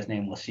forgot the guy's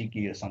name,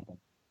 Lasike or something.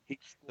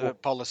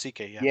 Paul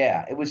Lasike, yeah.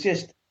 Yeah, it was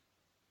just,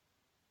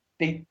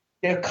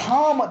 they're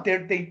calm.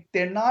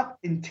 They're not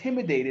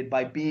intimidated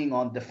by being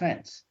on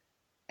defense.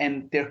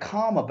 And they're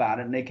calm about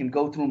it, and they can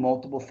go through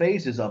multiple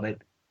phases of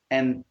it.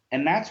 And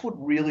that's what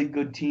really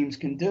good teams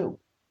can do.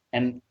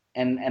 And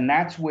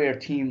that's where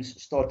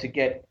teams start to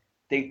get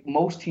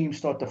most teams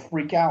start to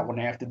freak out when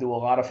they have to do a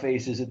lot of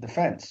phases of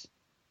defense.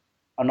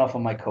 Enough of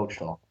my coach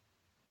talk.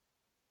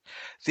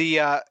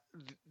 The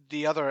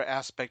other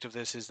aspect of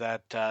this is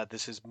that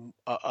this is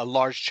a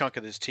large chunk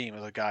of this team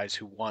are the guys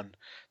who won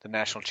the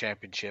national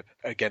championship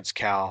against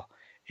Cal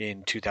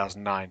in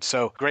 2009.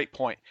 So great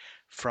point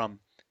from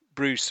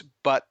Bruce.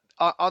 But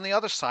on the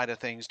other side of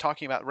things,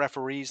 talking about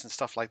referees and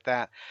stuff like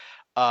that,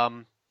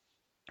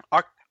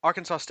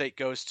 Arkansas State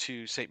goes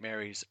to St.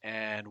 Mary's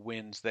and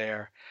wins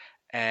there.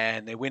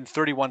 And they win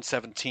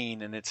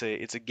 31-17, and it's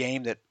a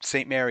game that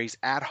St. Mary's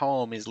at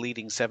home is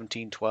leading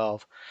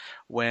 17-12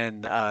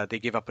 when they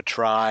give up a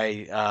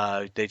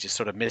try. They just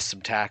sort of miss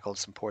some tackles,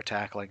 some poor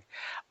tackling.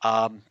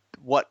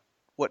 What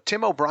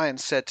Tim O'Brien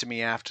said to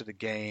me after the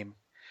game,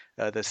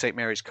 the St.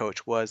 Mary's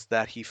coach, was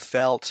that he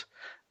felt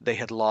they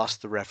had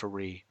lost the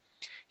referee.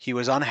 He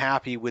was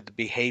unhappy with the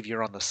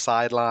behavior on the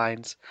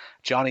sidelines.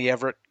 Johnny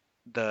Everett,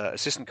 the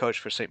assistant coach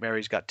for St.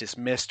 Mary's, got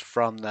dismissed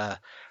from the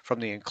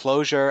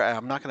enclosure.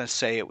 I'm not going to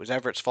say it was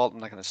Everett's fault. I'm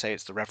not going to say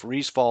it's the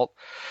referee's fault.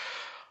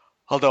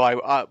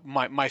 Although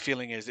my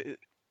feeling is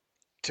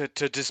to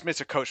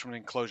dismiss a coach from the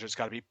enclosure has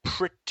got to be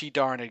pretty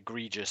darn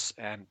egregious,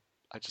 and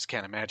I just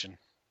can't imagine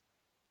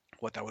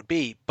what that would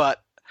be.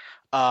 But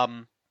it's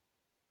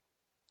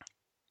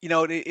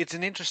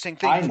an interesting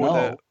thing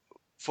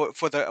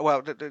it's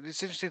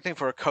an interesting thing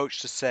for a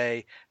coach to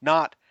say,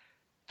 not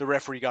the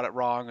referee got it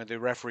wrong or the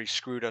referee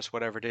screwed us,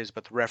 whatever it is,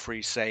 but the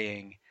referee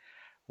saying,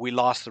 we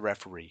lost the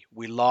referee.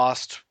 We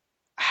lost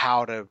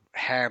how to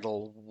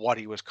handle what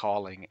he was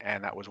calling,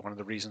 and that was one of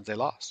the reasons they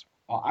lost.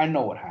 Well, I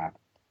know what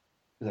happened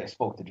because I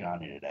spoke to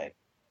Johnny today.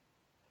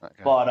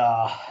 Okay. But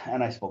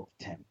and I spoke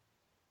to Tim.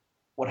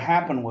 What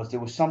happened was there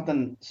was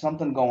something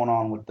going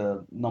on with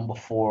the number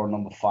 4 or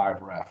number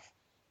 5 ref,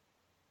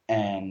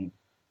 and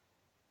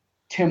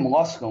Tim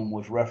Luscombe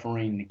was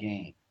refereeing the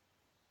game.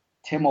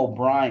 Tim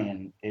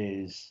O'Brien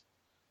is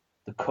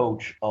the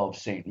coach of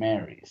St.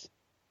 Mary's,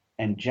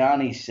 and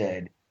Johnny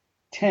said,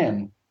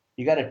 "Tim,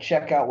 you got to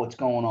check out what's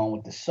going on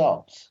with the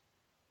subs."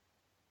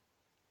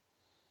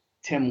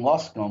 Tim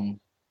Luscombe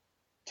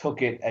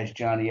took it as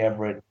Johnny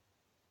Everett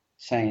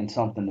saying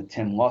something to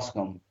Tim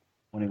Luscombe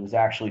when he was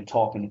actually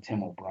talking to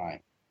Tim O'Brien.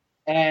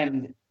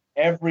 And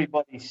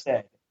everybody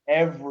said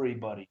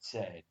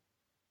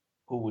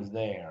who was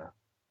there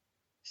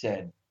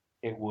said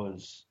it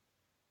was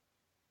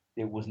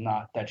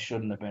not, that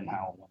shouldn't have been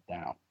how it went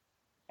down.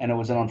 And it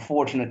was an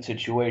unfortunate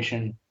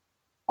situation.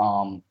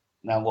 Now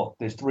look,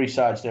 there's 3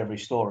 sides to every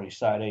story,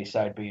 side A,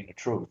 side B, and the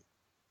truth.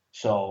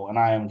 So, and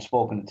I haven't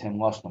spoken to Tim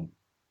Luscombe,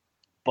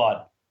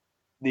 but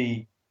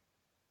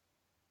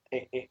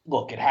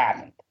look, it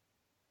happened.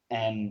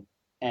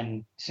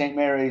 And St.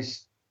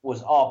 Mary's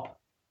was up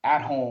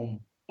at home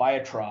by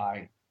a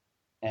try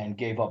and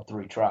gave up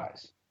 3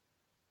 tries.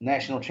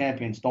 National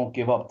champions don't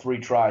give up 3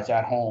 tries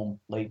at home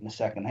late in the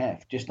second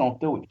half. Just don't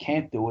do it. You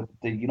can't do it.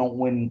 You don't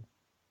win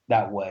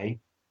that way.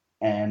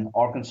 And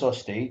Arkansas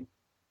State,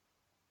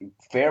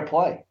 fair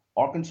play.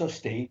 Arkansas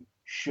State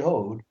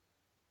showed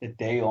that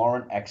they are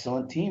an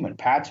excellent team. And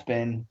Pat's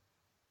been,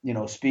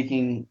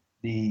 speaking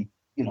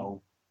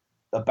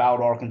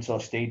about Arkansas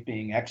State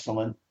being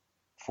excellent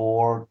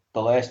for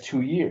the last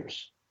 2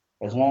 years.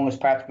 As long as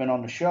Pat's been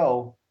on the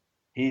show,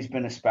 he's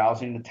been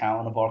espousing the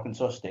talent of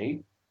Arkansas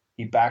State.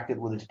 He backed it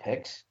with his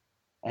picks,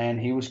 and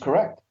he was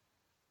correct.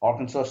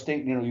 Arkansas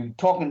State, you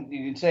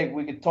can say,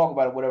 we could talk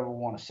about it whatever we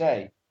want to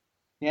say. At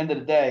the end of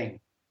the day,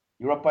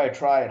 you're up by a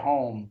try at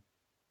home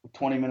with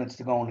 20 minutes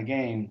to go in the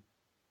game.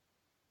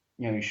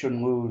 You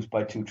shouldn't lose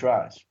by 2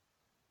 tries.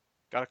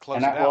 Got to close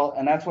it out. Well,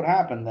 and that's what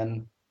happened.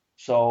 And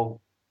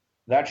so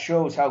that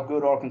shows how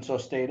good Arkansas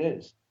State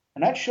is.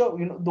 And that showed,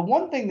 the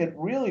one thing that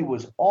really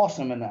was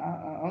awesome, and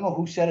I don't know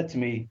who said it to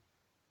me,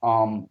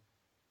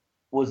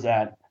 was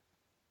that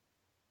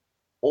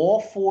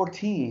all 4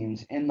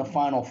 teams in the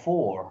Final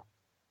Four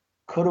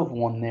could have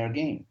won their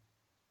game.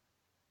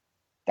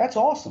 That's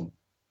awesome.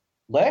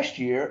 Last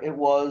year, it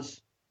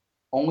was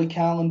only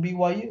Cal and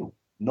BYU.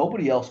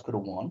 Nobody else could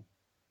have won.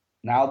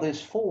 Now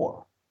there's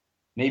 4.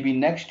 Maybe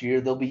next year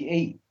there'll be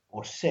 8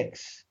 or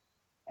 6.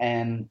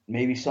 And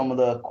maybe some of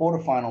the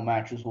quarterfinal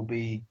matches will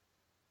be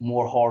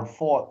more hard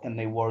fought than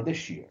they were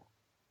this year.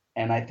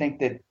 And I think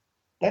that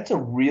that's a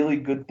really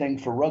good thing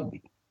for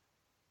rugby.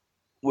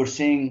 We're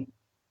seeing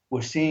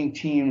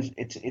teams.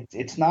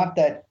 It's not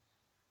that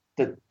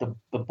the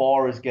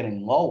bar is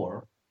getting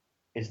lower,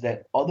 is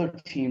that other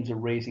teams are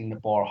raising the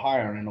bar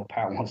higher. And I know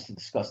Pat wants to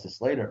discuss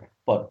this later,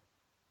 but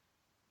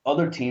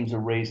other teams are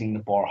raising the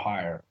bar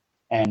higher.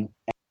 And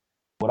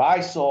what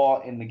I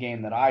saw in the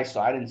game that I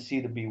saw, I didn't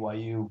see the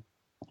BYU.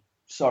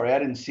 Sorry, I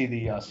didn't see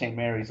the St.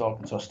 Mary's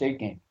Arkansas State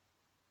game.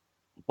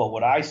 But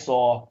what I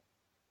saw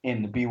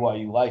in the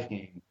BYU Life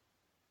game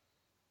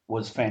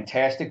was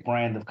fantastic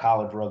brand of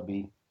college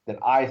rugby that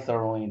I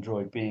thoroughly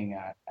enjoyed being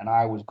at, and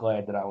I was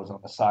glad that I was on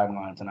the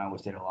sidelines and I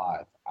was there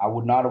live. I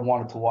would not have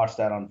wanted to watch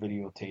that on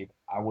videotape.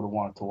 I would have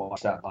wanted to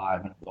watch that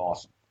live, and it was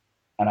awesome.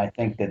 And I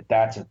think that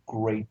that's a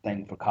great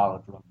thing for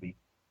college rugby.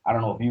 I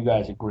don't know if you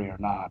guys agree or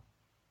not.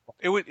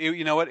 It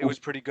was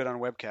pretty good on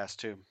webcast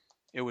too.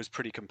 It was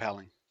pretty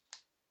compelling.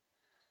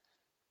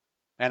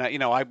 And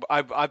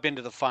I've been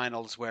to the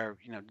finals where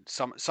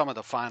some of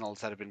the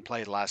finals that have been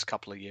played the last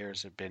couple of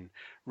years have been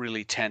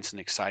really tense and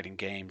exciting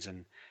games,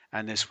 and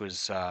this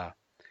was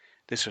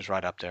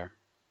right up there.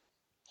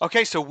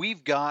 Okay, so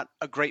we've got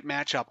a great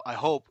matchup, I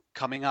hope,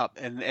 coming up,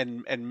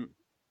 and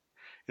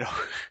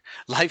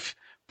Life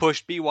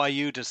pushed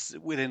BYU to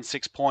within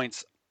 6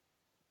 points.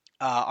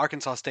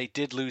 Arkansas State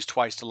did lose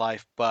twice to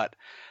Life, but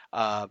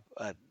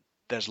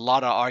there's a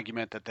lot of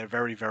argument that they're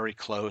very, very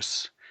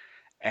close.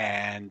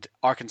 And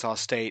Arkansas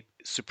State,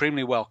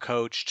 supremely well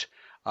coached,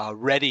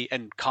 ready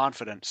and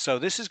confident. So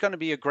this is going to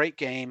be a great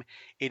game.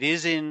 It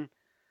is in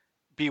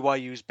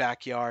BYU's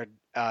backyard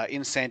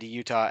in Sandy,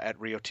 Utah at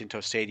Rio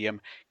Tinto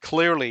Stadium.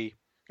 Clearly,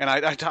 and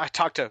I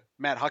talked to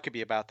Matt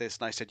Huckabee about this,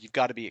 and I said, you've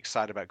got to be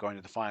excited about going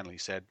to the final. He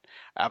said,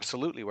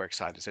 absolutely, we're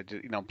excited. I said,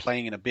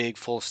 playing in a big,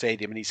 full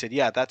stadium. And he said,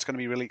 yeah, that's going to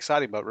be really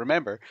exciting. But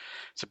remember,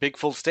 it's a big,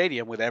 full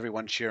stadium with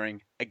everyone cheering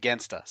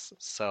against us.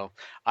 So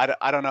I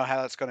don't know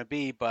how that's going to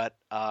be, but,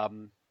 what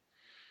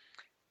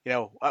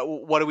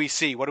do we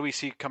see? What do we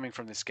see coming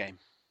from this game?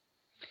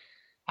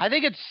 I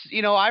think it's,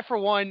 I, for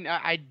one,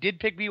 I did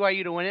pick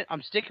BYU to win it.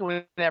 I'm sticking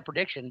with that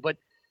prediction, but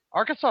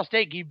Arkansas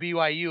State gave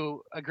BYU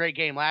a great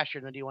game last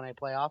year in the D1A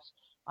playoffs.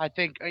 I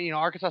think,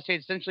 Arkansas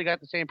State essentially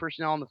got the same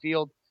personnel on the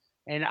field.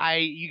 And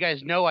you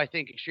guys know, I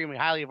think extremely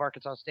highly of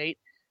Arkansas State.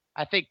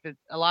 I think that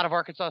a lot of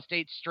Arkansas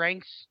State's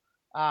strengths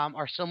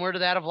are similar to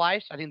that of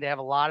Life's. I think they have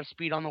a lot of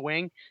speed on the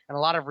wing and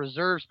a lot of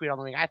reserve speed on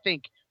the wing. I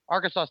think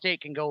Arkansas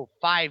State can go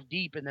 5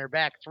 deep in their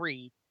back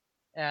 3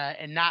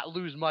 and not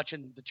lose much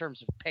in the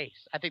terms of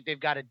pace. I think they've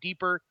got a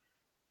deeper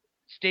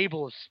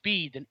stable of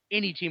speed than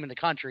any team in the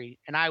country,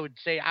 and I would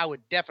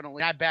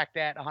definitely I back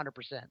that 100%.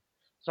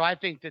 So I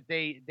think that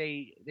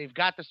they've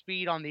got the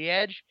speed on the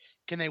edge.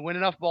 Can they win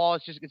enough ball?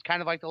 It's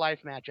kind of like the Life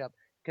matchup.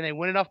 Can they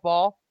win enough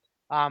ball?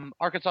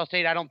 Arkansas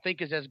State I don't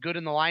think is as good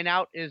in the line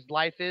out as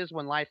Life is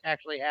when Life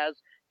actually has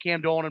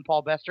Cam Dolan and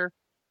Paul Bester.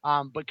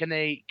 But can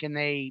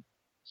they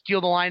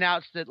steal the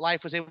lineouts that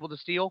Life was able to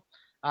steal?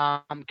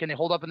 Can they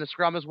hold up in the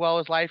scrum as well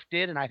as Life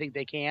did? And I think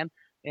they can.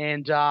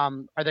 And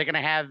are they going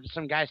to have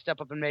some guys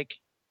step up and make,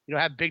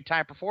 have big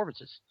time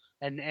performances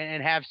and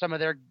have some of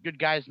their good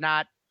guys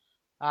not,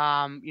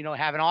 have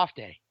an off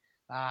day?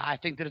 I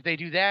think that if they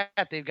do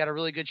that, they've got a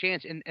really good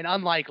chance. And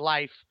unlike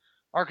Life,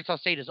 Arkansas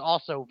State is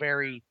also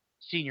very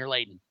senior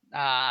laden.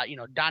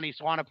 Donnie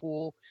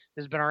Swanepoel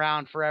has been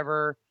around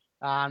forever.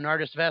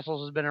 Nardis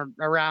Vessels has been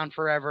around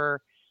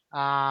forever.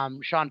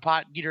 Sean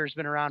Potgieter has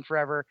been around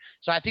forever.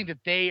 So I think that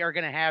they are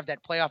going to have that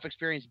playoff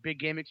experience, big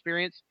game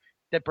experience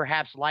that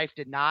perhaps Life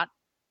did not.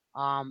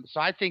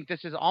 So I think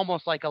this is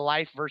almost like a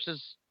Life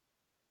versus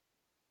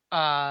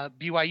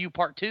BYU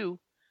part 2.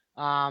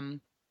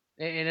 And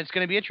it's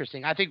going to be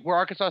interesting. I think where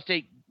Arkansas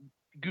State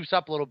goofs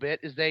up a little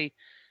bit is they,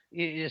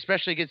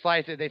 especially against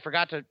Life, they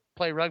forgot to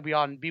play rugby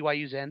on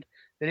BYU's end.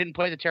 They didn't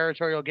play the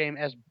territorial game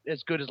as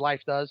good as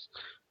Life does.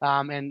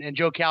 And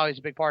Joe Cowley is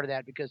a big part of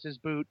that because his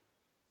boot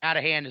out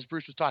of hand, as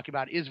Bruce was talking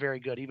about, is very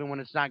good, even when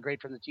it's not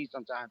great from the tee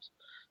sometimes.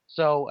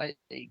 So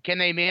can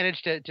they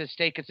manage to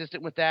stay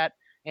consistent with that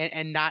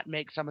and not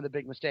make some of the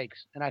big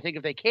mistakes? And I think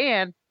if they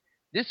can,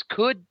 this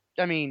could,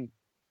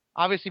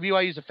 obviously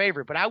BYU is a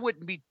favorite, but I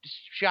wouldn't be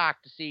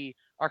shocked to see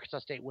Arkansas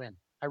State win.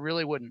 I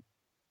really wouldn't.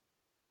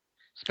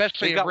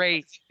 Especially if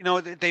Ray.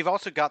 They've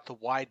also got the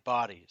wide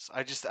bodies.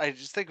 I just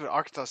think of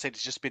Arkansas State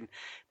has just been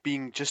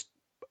being just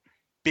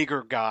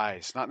bigger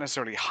guys, not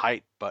necessarily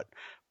height, but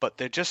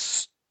they're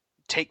just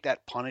take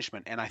that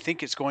punishment, and I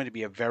think it's going to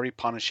be a very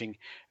punishing,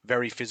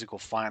 very physical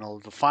final.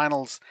 The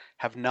finals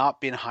have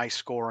not been high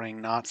scoring,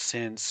 not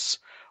since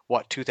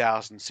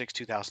 2006,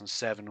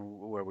 2007,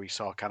 where we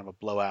saw kind of a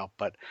blowout.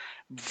 But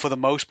for the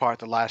most part,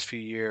 the last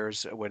few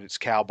years, when it's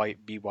Cal by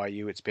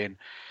BYU, it's been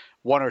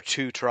 1 or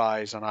 2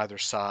 tries on either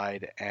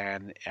side,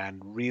 and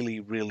really,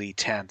 really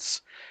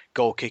tense,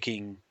 goal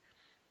kicking,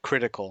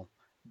 critical.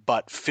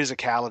 But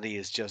physicality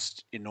is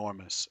just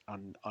enormous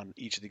on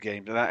each of the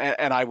games,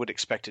 and I would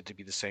expect it to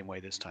be the same way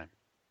this time.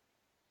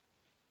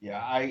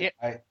 Yeah,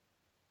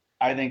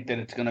 I think that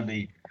it's going to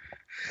be.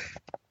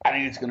 I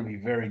think it's going to be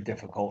very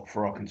difficult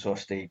for Arkansas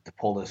State to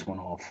pull this one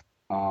off.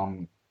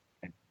 I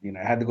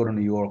had to go to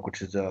New York,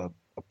 which is a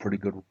pretty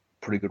good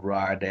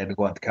ride. They had to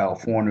go out to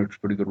California, which is a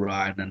pretty good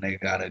ride, and then they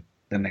got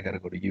to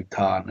go to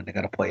Utah, and then they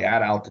got to play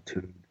at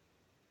altitude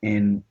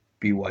in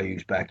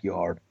BYU's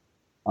backyard.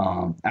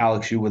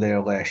 Alex, you were there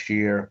last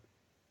year.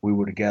 We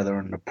were together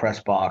in the press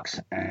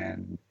box,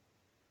 and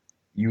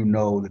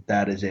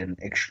that is an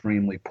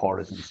extremely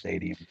partisan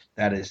stadium.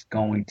 That is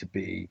going to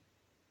be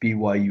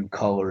BYU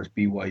colors,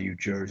 BYU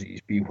jerseys,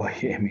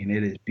 BYU.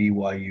 It is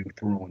BYU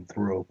through and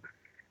through.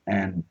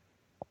 And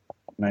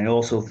I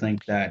also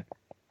think that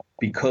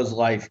because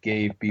Life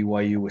gave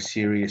BYU a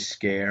serious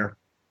scare,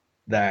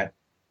 that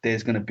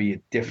there's going to be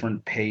a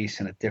different pace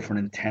and a different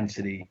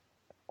intensity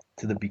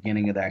to the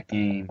beginning of that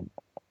game.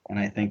 And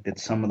I think that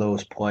some of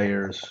those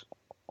players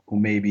who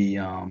maybe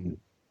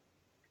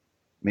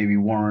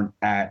weren't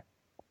at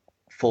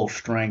full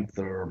strength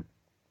or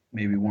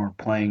maybe weren't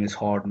playing as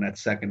hard in that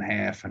second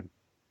half and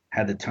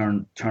had to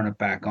turn it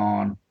back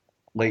on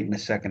late in the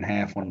second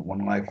half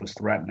when Life was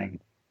threatening.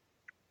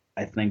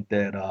 I think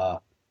that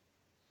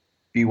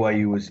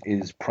BYU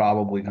is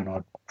probably going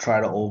to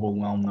try to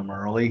overwhelm them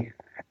early,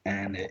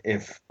 and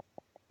if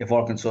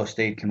Arkansas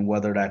State can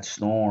weather that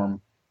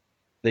storm,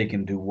 they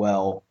can do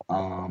well.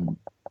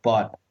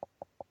 But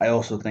I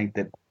also think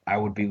that I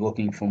would be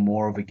looking for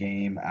more of a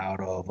game out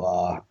of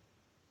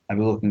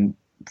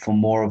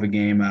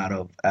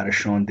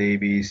Sean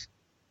Davies,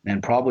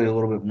 and probably a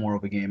little bit more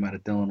of a game out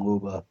of Dylan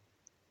Luba.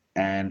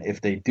 And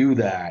if they do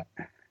that,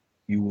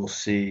 you will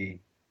see,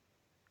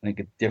 I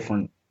think a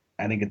different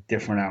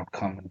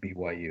outcome in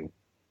BYU.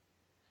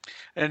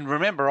 And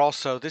remember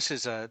also, this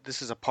is a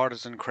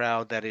partisan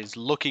crowd that is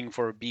looking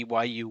for a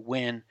BYU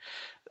win,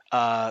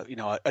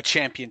 a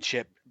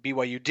championship.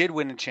 BYU did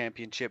win a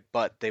championship,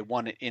 but they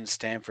won it in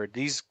Stanford.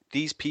 These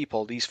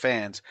people, these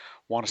fans,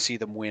 want to see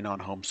them win on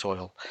home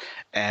soil,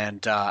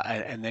 and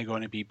they're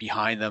going to be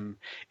behind them.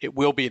 It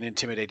will be an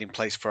intimidating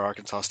place for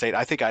Arkansas State.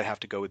 I think I'd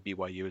have to go with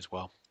BYU as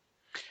well.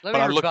 Let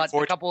me rebut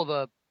a couple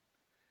of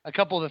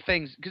the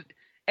things. Because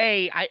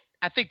I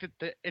think that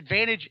the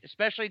advantage,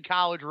 especially in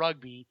college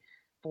rugby,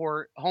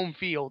 for home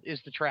field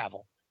is the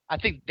travel. I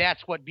think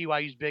that's what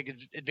BYU's big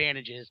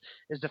advantage is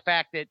the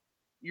fact that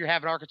you're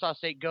having Arkansas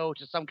State go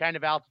to some kind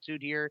of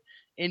altitude here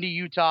into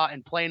Utah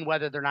and playing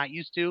weather they're not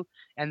used to,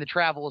 and the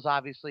travel is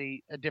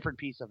obviously a different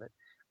piece of it.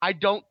 I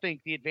don't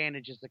think the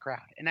advantage is the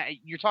crowd. And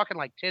you're talking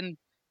like 10,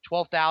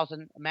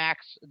 12,000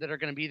 max that are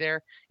going to be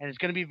there, and it's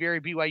going to be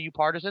very BYU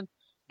partisan.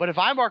 But if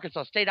I'm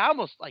Arkansas State, I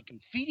almost like am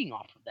feeding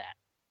off of that.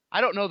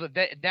 I don't know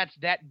that's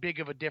that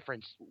big of a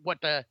difference.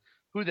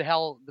 Who the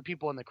hell the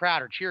people in the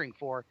crowd are cheering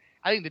for.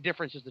 I think the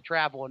difference is the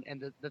travel and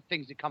the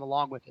things that come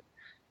along with it.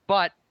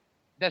 But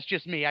that's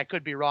just me. I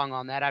could be wrong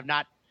on that. I've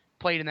not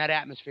played in that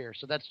atmosphere,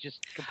 so that's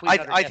just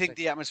completely. I think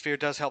the atmosphere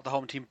does help the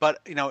home team. But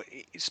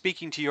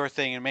speaking to your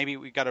thing, and maybe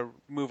we got to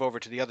move over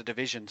to the other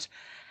divisions.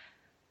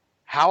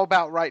 How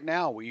about right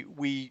now?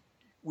 We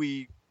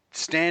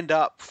stand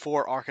up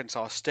for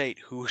Arkansas State,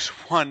 who's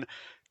won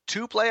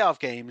 2 playoff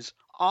games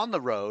on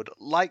the road,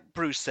 like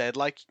Bruce said,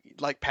 like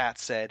Pat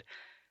said.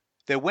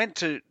 They went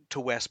to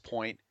West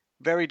Point,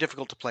 very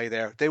difficult to play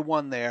there. They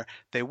won there.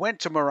 They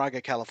went to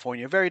Moraga,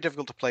 California, very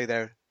difficult to play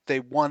there. They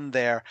won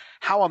there.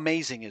 How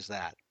amazing is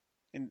that?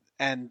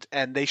 And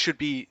they should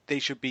be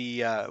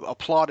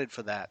applauded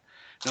for that,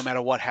 no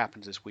matter what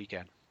happens this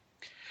weekend.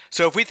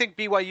 So if we think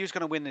BYU is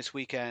going to win this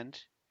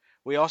weekend,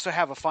 we also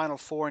have a Final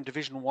Four in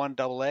Division I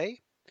AA,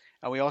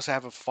 and we also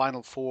have a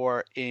Final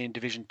Four in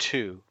Division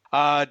II.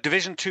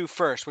 Division II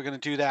first, we're going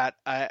to do that.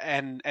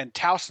 And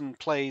Towson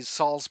plays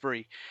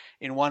Salisbury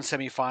in one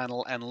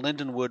semifinal, and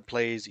Lindenwood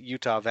plays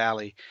Utah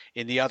Valley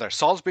in the other.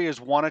 Salisbury has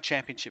won a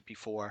championship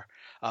before.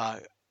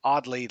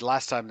 Oddly, the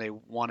last time they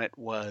won it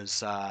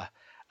was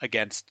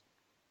against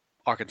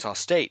Arkansas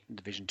State in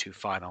Division II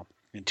final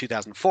in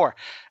 2004.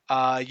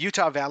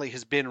 Utah Valley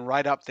has been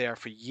right up there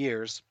for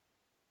years.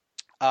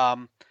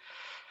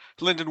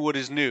 Lindenwood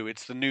is new.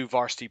 It's the new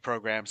varsity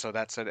program, so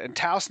that's it. And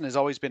Towson has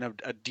always been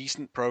a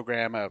decent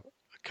program, a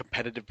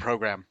competitive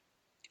program.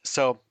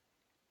 So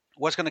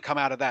what's going to come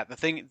out of that?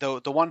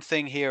 The one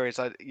thing here is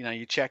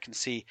you check and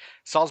see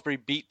Salisbury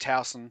beat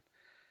Towson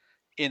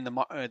in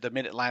the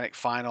Mid-Atlantic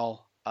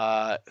final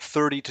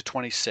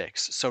 30-26.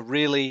 So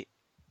really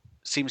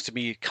seems to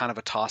be kind of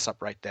a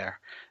toss-up right there.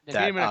 They beat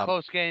him in a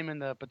close game in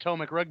the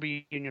Potomac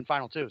Rugby Union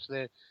final too. So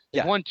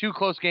they've won 2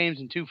 close games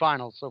in 2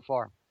 finals so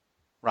far.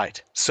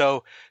 Right.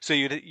 So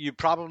you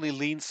probably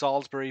lean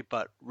Salisbury,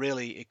 but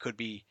really it could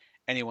be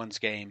anyone's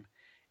game.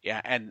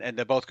 Yeah, and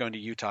they're both going to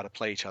Utah to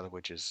play each other,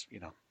 which is,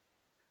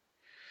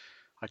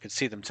 I could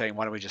see them saying,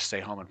 why don't we just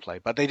stay home and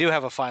play? But they do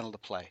have a final to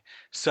play.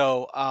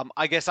 So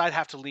I guess I'd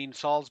have to lean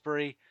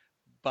Salisbury,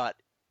 but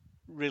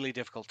really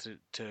difficult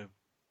to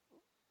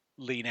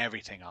lean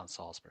everything on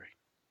Salisbury.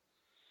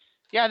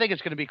 Yeah, I think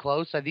it's going to be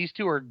close. These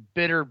two are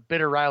bitter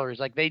rivalries.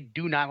 Like, they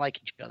do not like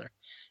each other.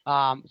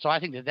 So I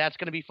think that's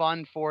going to be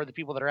fun for the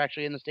people that are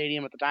actually in the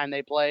stadium at the time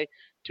they play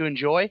to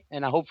enjoy,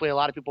 and hopefully a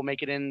lot of people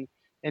make it in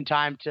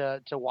time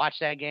to watch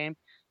that game.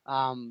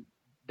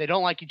 They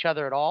don't like each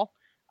other at all,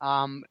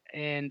 and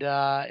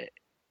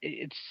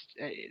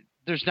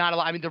there's not a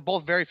lot. I mean, they're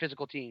both very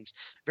physical teams,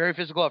 very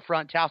physical up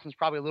front. Towson's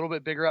probably a little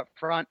bit bigger up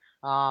front,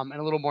 and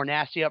a little more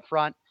nasty up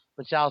front,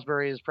 but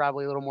Salisbury is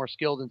probably a little more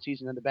skilled and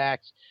seasoned in the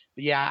backs.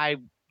 But yeah, I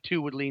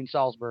too would lean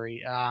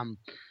Salisbury.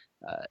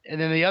 And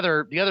then the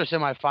other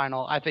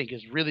semifinal I think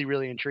is really,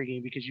 really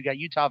intriguing because you got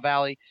Utah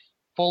Valley,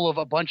 full of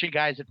a bunch of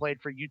guys that played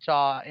for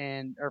Utah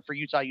for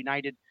Utah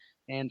United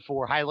and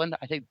for Highland.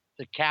 I think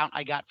the count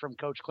I got from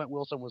Coach Clint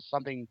Wilson was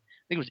something.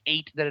 I think it was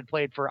 8 that had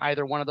played for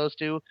either one of those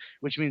two,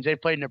 which means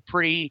they've played in a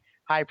pretty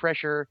high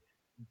pressure,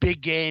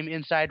 big game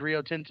inside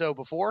Rio Tinto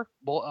before.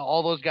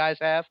 All those guys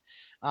have,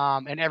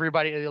 and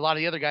a lot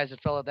of the other guys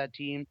that fell out that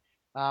team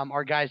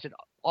are guys that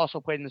also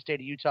played in the state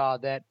of Utah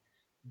that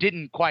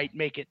didn't quite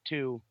make it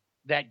to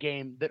that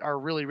game, that are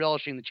really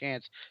relishing the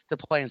chance to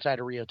play inside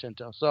of Rio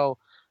Tinto. So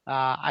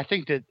I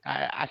think that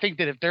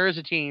if there is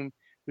a team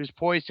who's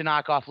poised to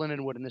knock off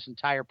Lindenwood in this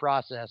entire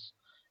process,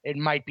 it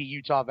might be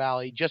Utah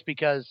Valley, just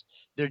because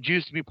they're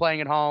juiced to be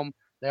playing at home.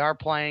 They are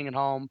playing at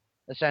home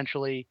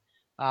essentially,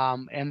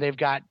 and they've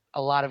got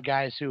a lot of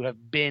guys who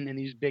have been in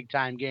these big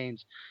time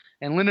games.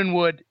 And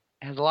Lindenwood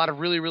has a lot of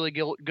really, really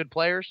good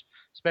players,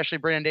 especially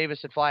Brandon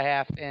Davis at fly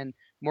half and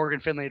Morgan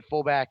Finley at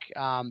fullback.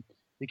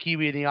 The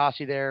Kiwi and the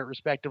Aussie there,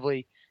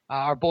 respectively,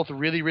 are both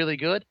really, really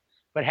good.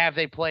 But have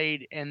they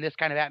played in this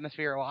kind of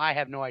atmosphere? Well, I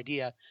have no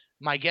idea.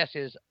 My guess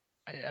is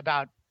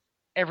about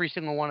every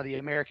single one of the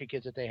American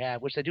kids that they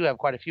have, which they do have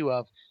quite a few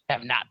of,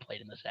 have not played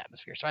in this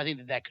atmosphere. So I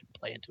think that could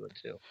play into it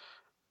too.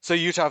 So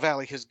Utah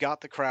Valley has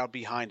got the crowd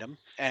behind them,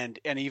 and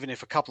even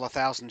if a couple of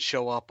thousand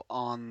show up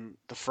on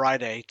the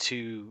Friday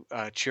to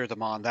cheer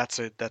them on, that's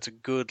a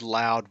good,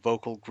 loud,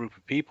 vocal group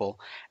of people.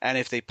 And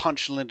if they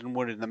punch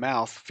Lindenwood in the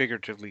mouth,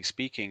 figuratively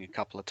speaking, a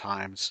couple of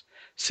times,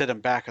 sit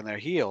them back on their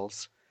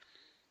heels,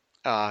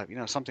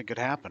 something could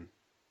happen.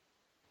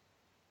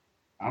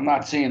 I'm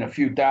not seeing a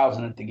few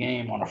thousand at the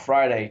game on a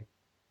Friday,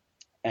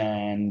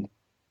 and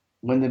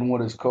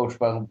Lindenwood is coached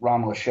by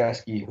Ron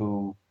Leszewski,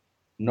 who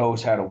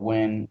knows how to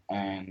win,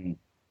 and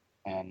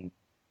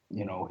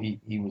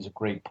he was a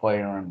great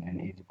player and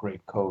he's a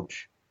great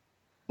coach.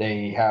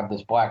 They have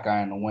this black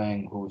guy in the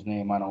wing whose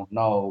name I don't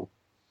know,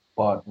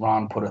 but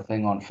Ron put a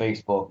thing on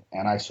Facebook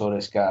and I saw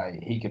this guy.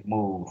 He could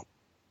move.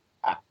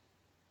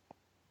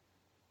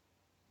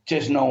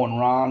 Just knowing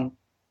Ron,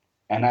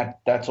 and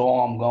that's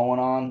all I'm going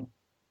on.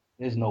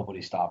 There's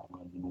nobody stopping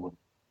Lindenwood.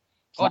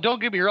 Oh,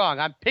 don't get me wrong.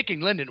 I'm picking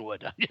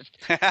Lindenwood.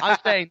 I'm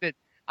saying that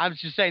I'm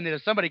just saying that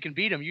if somebody can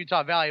beat them,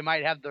 Utah Valley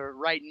might have the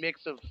right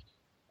mix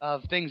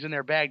of things in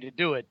their bag to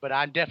do it. But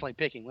I'm definitely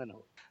picking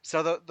Lindenwood.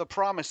 So the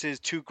promise is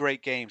 2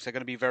 great games. They're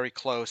going to be very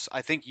close.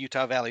 I think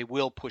Utah Valley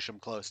will push them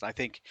close. I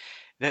think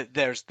that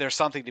there's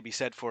something to be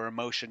said for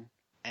emotion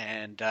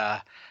and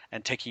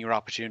taking your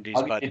opportunities.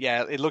 But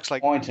yeah, it looks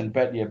like points and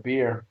bet you a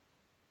beer.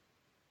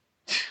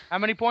 How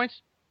many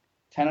points?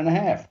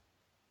 10.5.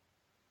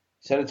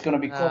 Said it's going to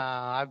be close.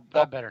 I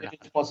better not.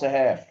 Plus a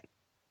half.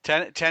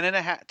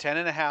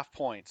 10.5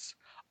 points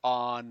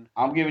on.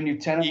 I'm giving you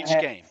 10 each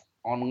game.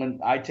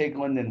 I take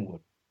Lindenwood.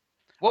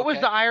 What was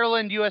the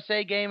Ireland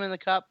USA game in the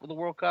Cup, the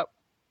World Cup?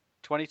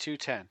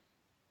 22-10.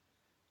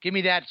 Give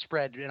me that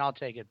spread, and I'll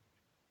take it.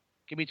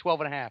 Give me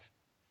 12.5.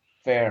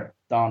 Fair.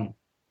 Done.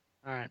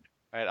 All right.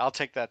 All right, I'll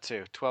take that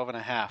too,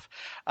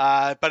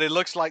 12.5. But it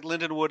looks like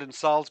Lindenwood and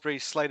Salisbury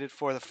slated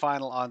for the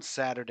final on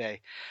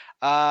Saturday.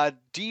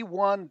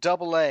 D1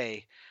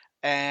 AA,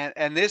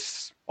 and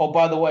this. Oh,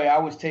 by the way, I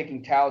was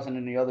taking Towson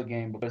in the other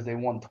game because they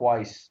won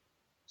twice.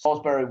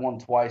 Salisbury won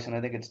twice, and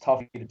I think it's tough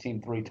to beat a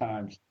team 3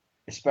 times,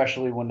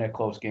 especially when they're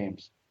close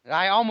games.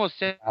 I almost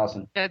said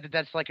Towson. that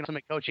that's like an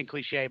ultimate coaching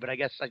cliche, but I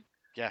guess I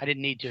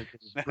didn't need to.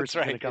 That's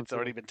right. It's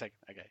already been taken.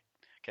 Okay,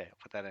 I'll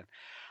put that in.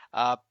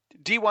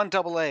 D1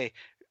 AA.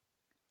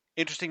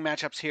 Interesting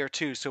matchups here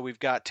too. So we've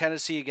got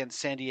Tennessee against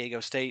San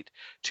Diego State,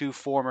 2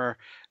 former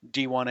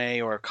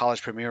D1A or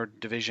College Premier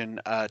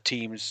Division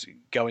teams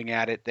going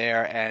at it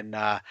there, and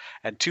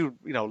 2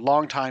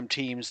 longtime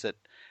teams that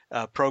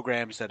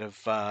programs that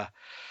have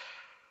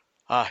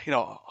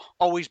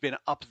always been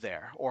up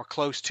there or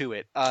close to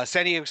it.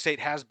 San Diego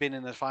State has been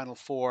in the Final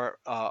Four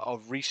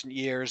of recent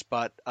years,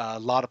 but a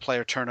lot of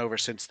player turnover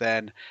since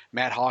then.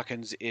 Matt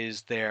Hawkins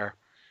is their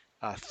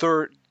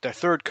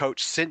third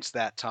coach since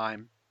that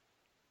time.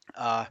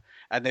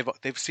 And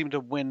they've seemed to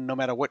win no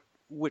matter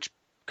which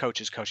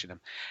coach is coaching them.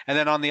 And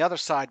then on the other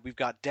side, we've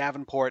got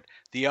Davenport,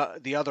 the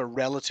other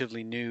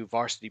relatively new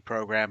varsity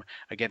program,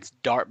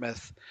 against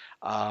Dartmouth,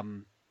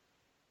 and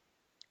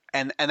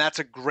that's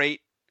a great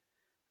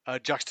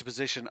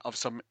juxtaposition of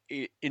some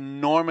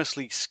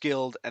enormously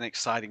skilled and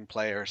exciting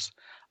players.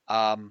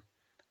 I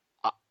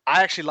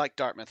actually like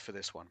Dartmouth for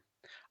this one.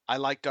 I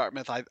like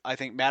Dartmouth. I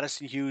think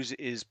Madison Hughes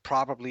is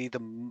probably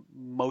the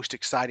most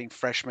exciting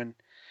freshman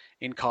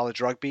in college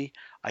rugby.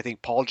 I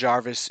think Paul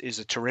Jarvis is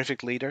a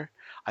terrific leader.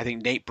 I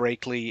think Nate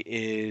Brakely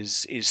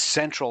is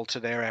central to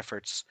their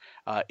efforts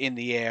in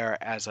the air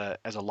as a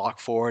lock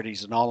forward.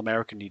 He's an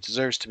All-American. He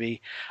deserves to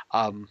be.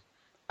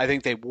 I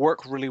think they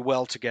work really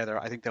well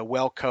together. I think they're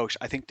well coached.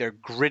 I think they're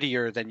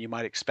grittier than you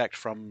might expect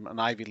from an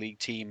Ivy League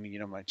team.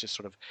 Might just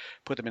sort of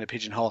put them in a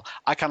pigeonhole.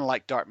 I kind of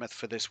like Dartmouth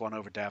for this one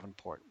over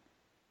Davenport.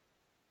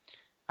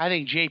 I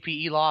think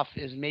J.P. Eloff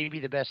is maybe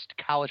the best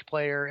college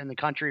player in the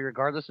country,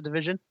 regardless of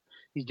division.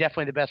 He's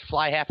definitely the best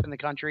fly half in the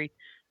country.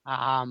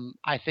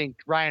 I think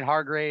Ryan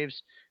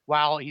Hargraves,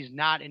 while he's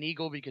not an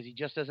Eagle because he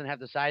just doesn't have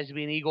the size to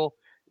be an Eagle,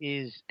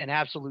 is an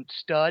absolute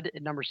stud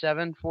at number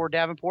 7 for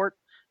Davenport.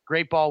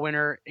 Great ball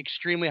winner,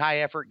 extremely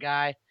high effort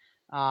guy.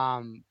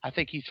 I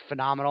think he's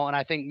phenomenal, and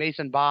I think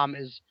Mason Baum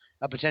is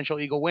a potential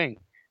Eagle wing.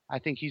 I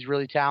think he's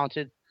really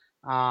talented.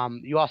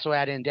 You also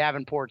add in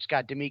Davenport's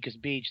got Demekus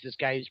Beach. This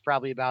guy is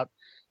probably about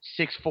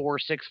 6'4",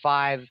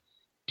 6'5",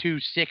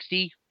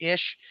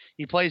 260-ish.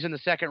 He plays in the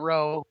second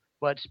row,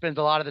 but spends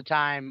a lot of the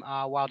time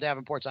while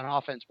Davenport's on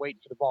offense waiting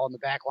for the ball in the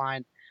back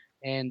line.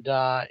 And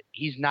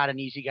he's not an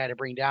easy guy to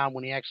bring down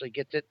when he actually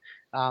gets it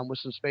with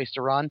some space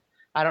to run.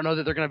 I don't know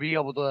that they're going to be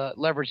able to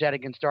leverage that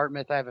against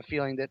Dartmouth. I have a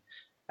feeling that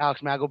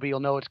Alex Magleby will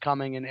know it's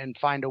coming and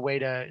find a way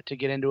to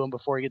get into him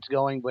before he gets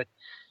going. But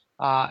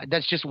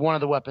that's just one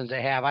of the weapons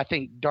they have. I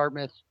think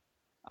Dartmouth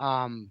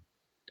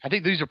I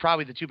think these are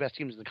probably the 2 best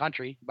teams in the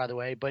country, by the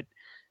way, but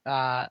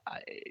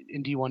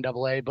in D1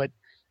 AA. But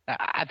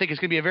I think it's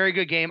going to be a very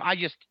good game.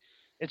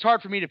 It's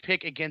hard for me to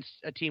pick against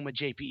a team with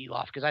J.P.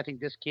 Eloff because I think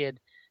this kid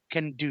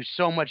can do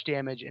so much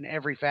damage in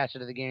every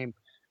facet of the game.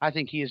 I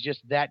think he is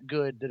just that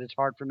good that it's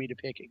hard for me to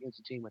pick against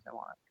a team with him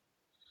on it.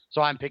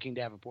 So I'm picking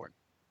Davenport.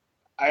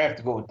 I have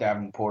to go with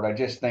Davenport. I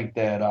just think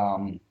that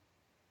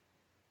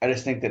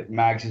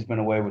Mags has been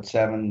away with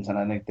 7s, and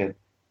I think that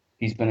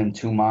he's been in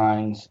 2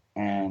 minds,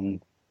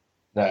 and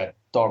that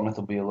Dartmouth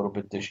will be a little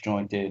bit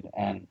disjointed,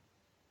 and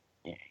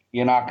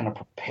you're not going to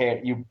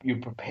prepare. You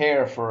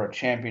prepare for a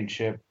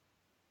championship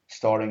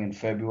starting in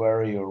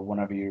February or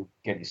whenever you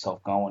get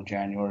yourself going,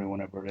 January,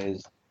 whenever it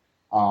is.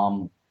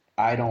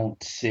 I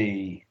don't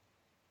see.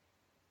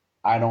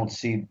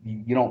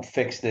 You don't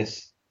fix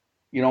this.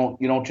 You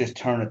don't just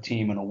turn a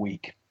team in a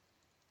week.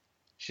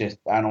 It's just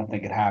I don't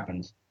think it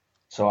happens.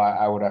 So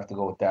I would have to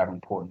go with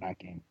Davenport in that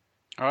game.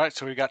 All right,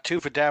 so we got 2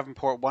 for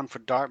Davenport, 1 for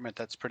Dartmouth.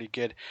 That's pretty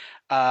good.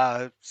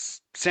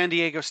 San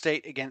Diego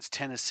State against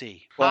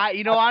Tennessee. Well,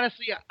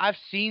 honestly, I've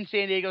seen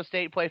San Diego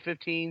State play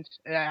 15s.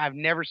 I've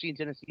never seen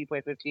Tennessee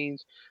play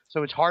 15s,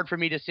 so it's hard for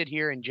me to sit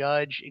here and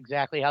judge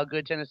exactly how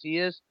good Tennessee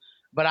is.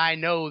 But I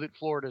know that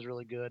Florida's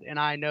really good, and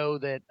I know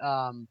that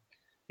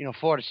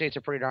Florida State's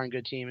a pretty darn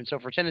good team. And so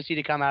for Tennessee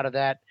to come out of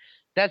that,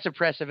 that's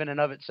impressive in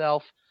and of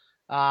itself.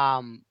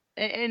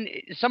 and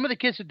some of the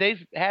kids that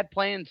they've had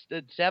playing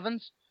the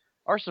sevens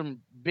are some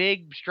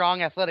big,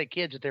 strong, athletic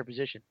kids at their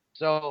position.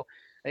 So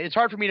it's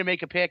hard for me to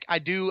make a pick. I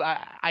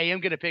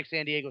am going to pick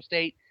San Diego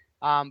State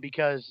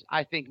because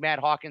I think Matt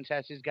Hawkins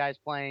has his guys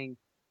playing.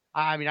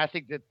 I mean, I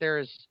think that there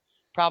is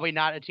probably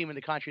not a team in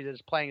the country that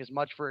is playing as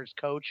much for its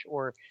coach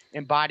or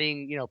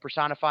embodying,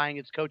 personifying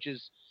its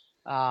coach's,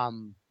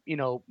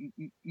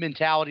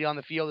 mentality on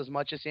the field as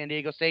much as San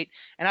Diego State.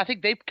 And I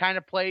think they kind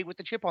of play with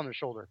the chip on their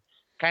shoulder,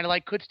 kind of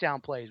like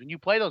Kutztown plays. When you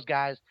play those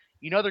guys,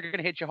 they're going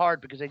to hit you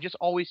hard because they just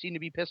always seem to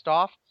be pissed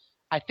off.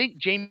 I think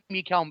Jamie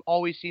Kelm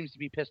always seems to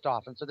be pissed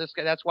off, and so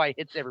that's why he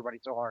hits everybody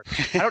so hard.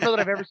 I don't know that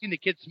I've ever seen the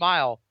kid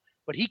smile,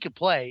 but he could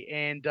play.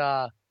 And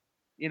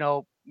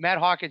Matt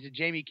Hawkins and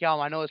Jamie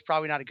Kelm, I know it's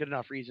probably not a good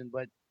enough reason,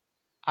 but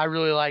I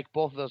really like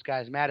both of those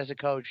guys. Matt as a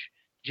coach,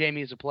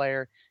 Jamie as a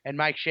player, and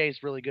Mike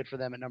Shea's really good for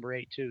them at number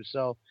 8 too.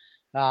 So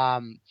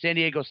San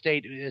Diego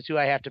State is who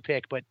I have to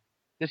pick, but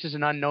this is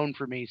an unknown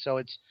for me, so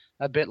it's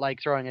a bit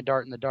like throwing a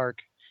dart in the dark.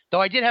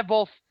 Though I did have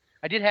both.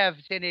 I did have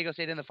San Diego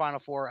State in the Final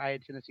Four. I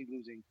had Tennessee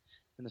losing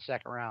in the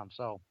second round.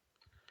 So,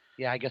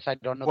 yeah, I guess I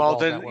don't know. Well,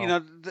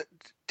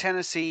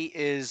 Tennessee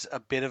is a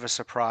bit of a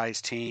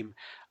surprise team.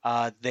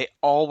 They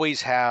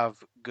always have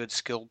good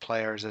skilled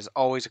players. There's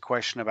always a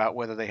question about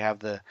whether they have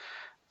the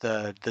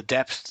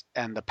depth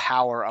and the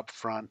power up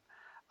front.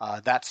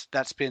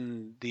 That's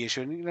been the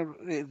issue.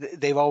 And,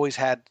 they've always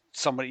had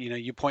somebody.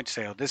 You point to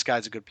say, "Oh, this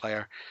guy's a good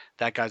player,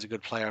 that guy's a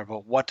good player,"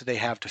 but what do they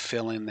have to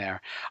fill in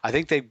there? I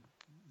think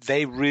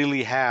they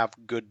really have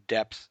good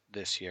depth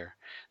this year.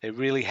 They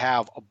really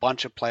have a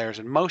bunch of players,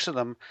 and most of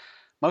them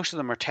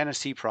are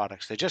Tennessee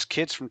products. They're just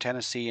kids from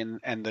Tennessee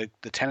and the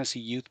Tennessee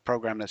youth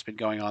program that's been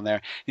going on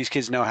there. These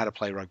kids know how to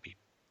play rugby.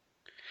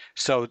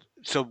 So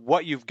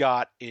what you've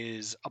got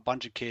is a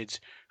bunch of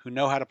kids who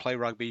know how to play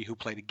rugby, who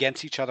played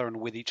against each other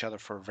and with each other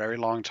for a very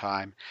long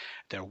time.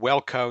 They're well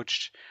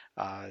coached.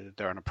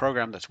 They're in a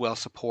program that's well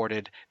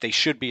supported. They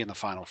should be in the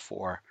Final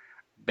Four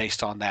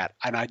based on that.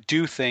 And I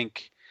do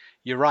think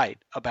you're right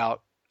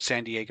about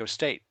San Diego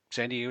State.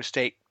 San Diego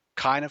State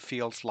kind of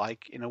feels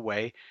like, in a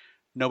way,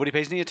 nobody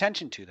pays any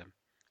attention to them.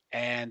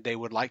 And they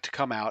would like to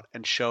come out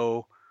and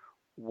show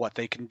what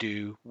they can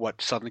do,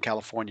 what Southern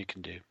California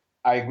can do.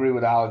 I agree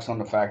with Alex on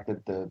the fact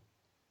that the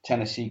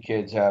Tennessee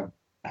kids have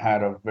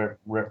had a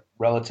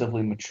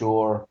relatively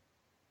mature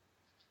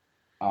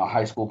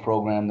high school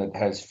program that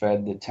has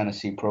fed the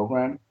Tennessee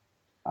program.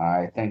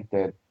 I think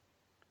that,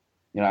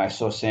 I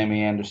saw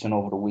Sammy Anderson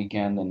over the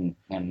weekend,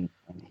 and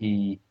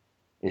he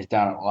is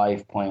down at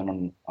Life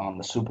playing on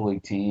the Super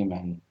League team,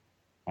 and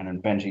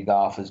then Benji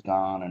Goff is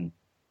gone, and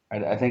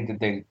I think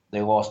that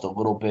they lost a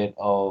little bit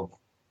of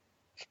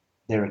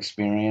their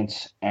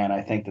experience, and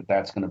I think that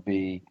that's going to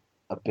be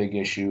a big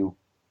issue.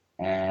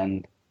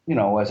 And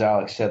as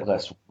Alex said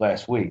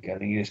last week, I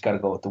think you just got to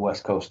go with the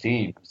West Coast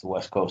team because the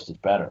West Coast is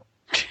better.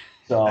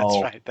 So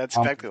that's right. That's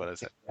exactly what I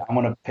said. I'm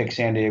going to pick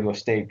San Diego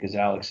State because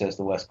Alex says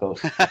the West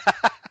Coast.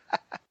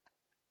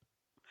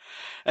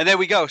 And there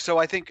we go. So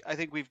I think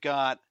we've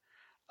got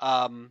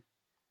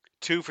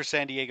 2 for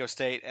San Diego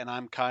State, and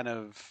I'm kind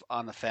of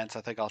on the fence.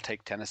 I think I'll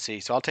take Tennessee.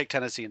 So I'll take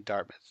Tennessee and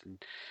Dartmouth,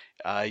 and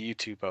you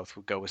two both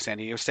will go with San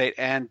Diego State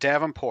and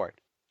Davenport.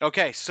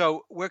 Okay,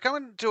 so we're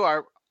going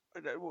to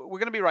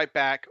be right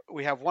back.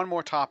 We have one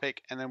more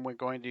topic, and then we're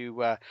going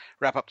to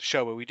wrap up the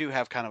show. But we do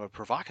have kind of a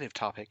provocative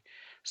topic,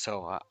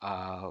 so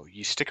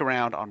you stick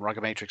around on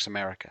Rugamatrix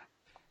America.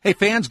 Hey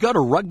fans, go to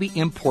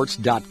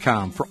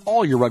rugbyimports.com for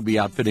all your rugby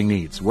outfitting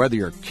needs. Whether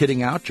you're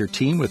kitting out your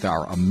team with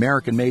our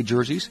American-made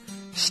jerseys,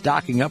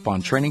 stocking up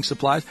on training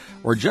supplies,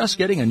 or just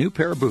getting a new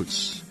pair of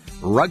boots,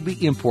 Rugby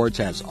Imports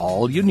has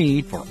all you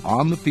need for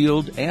on the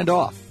field and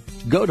off.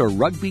 Go to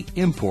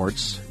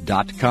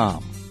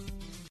rugbyimports.com.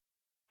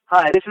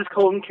 Hi, this is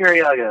Colton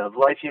Carriaga of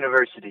Life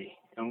University,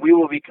 and we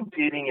will be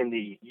competing in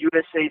the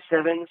USA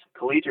Sevens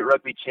Collegiate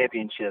Rugby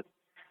Championship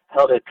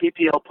held at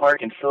PPL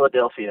Park in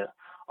Philadelphia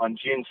on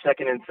June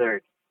 2nd and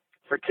 3rd.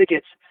 For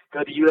tickets,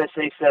 go to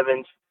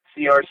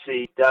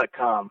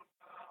usasevenscrc.com.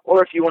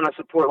 Or if you want to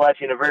support Life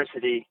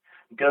University,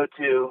 go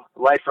to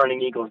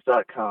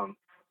liferunningeagles.com.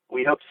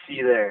 We hope to see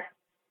you there.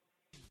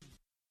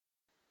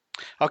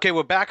 Okay,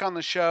 we're back on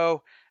the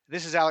show.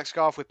 This is Alex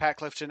Goff with Pat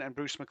Clifton and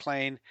Bruce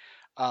McLean.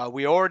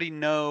 We already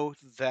know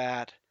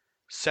that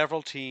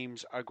several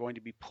teams are going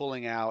to be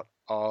pulling out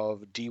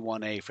of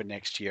D1A for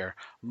next year.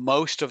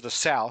 Most of the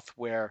South,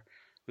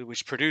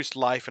 which produced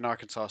Life in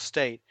Arkansas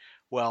State,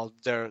 well,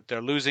 they're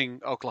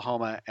losing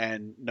Oklahoma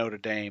and Notre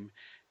Dame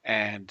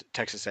and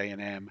Texas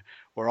A&M.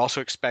 We're also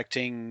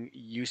expecting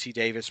UC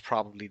Davis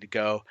probably to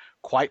go,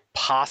 quite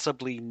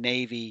possibly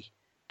Navy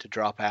to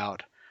drop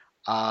out.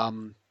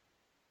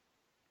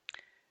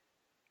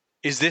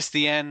 Is this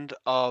the end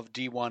of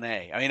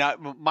D1A? I mean,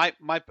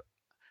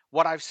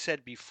 what I've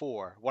said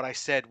before, what I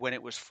said when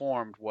it was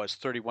formed was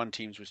 31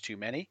 teams was too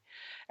many.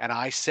 And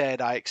I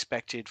said I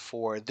expected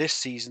for this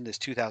season, this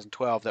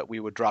 2012, that we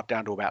would drop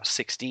down to about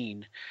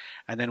 16.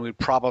 And then we'd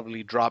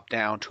probably drop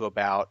down to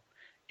about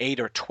 8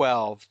 or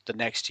 12 the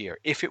next year.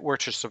 If it were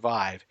to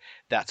survive,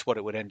 that's what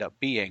it would end up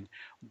being.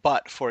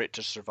 But for it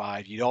to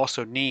survive, you'd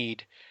also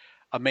need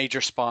a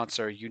major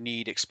sponsor, you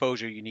need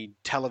exposure, you need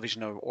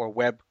television or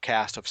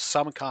webcast of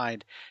some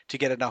kind to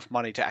get enough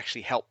money to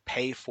actually help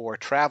pay for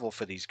travel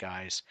for these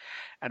guys.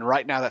 And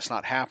right now that's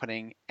not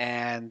happening.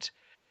 And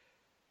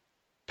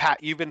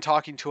Pat, you've been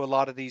talking to a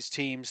lot of these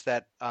teams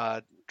that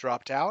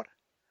dropped out.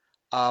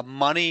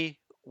 Money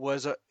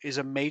is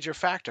a major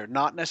factor,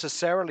 not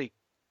necessarily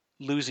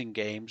losing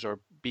games or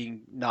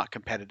being not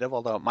competitive,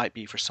 although it might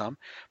be for some,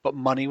 but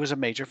money was a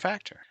major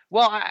factor.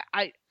 Well,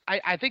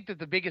 I think that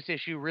the biggest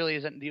issue really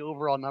isn't the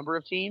overall number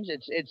of teams.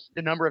 It's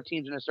the number of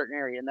teams in a certain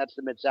area, and that's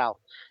the Mid-South.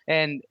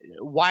 And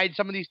why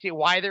some of these teams,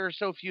 why there are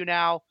so few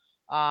now,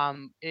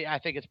 I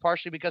think it's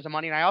partially because of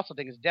money, and I also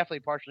think it's definitely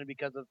partially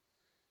because of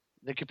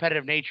the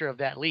competitive nature of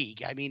that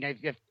league. I mean,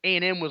 if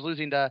A&M was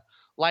losing to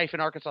Life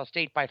and Arkansas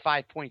State by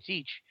 5 points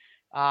each,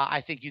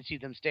 I think you'd see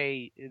them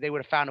stay. They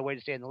would have found a way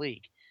to stay in the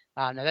league.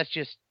 Now that's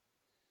just,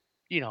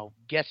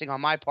 guessing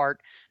on my part.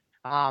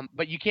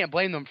 But you can't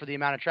blame them for the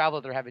amount of travel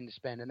that they're having to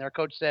spend. And their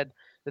coach said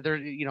that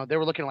they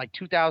were looking at like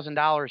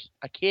 $2,000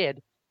 a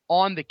kid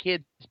on the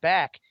kid's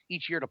back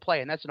each year to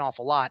play, and that's an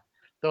awful lot.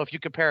 Though if you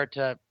compare it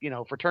to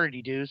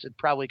fraternity dues, it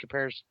probably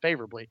compares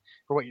favorably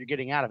for what you're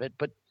getting out of it.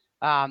 But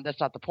that's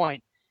not the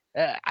point.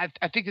 I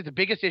think that the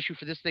biggest issue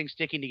for this thing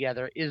sticking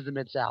together is the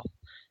Mid-South,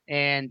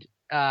 and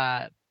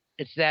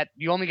it's that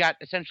you only got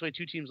essentially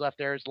 2 teams left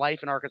there. It's Life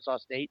and Arkansas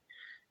State,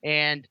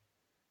 and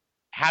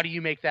how do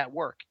you make that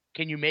work?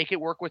 Can you make it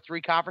work with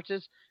 3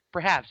 conferences?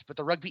 Perhaps, but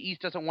the Rugby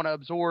East doesn't want to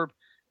absorb,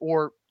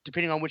 or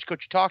depending on which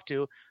coach you talk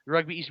to, the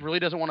Rugby East really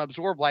doesn't want to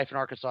absorb Life in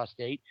Arkansas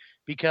State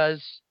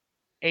because,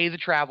 A, the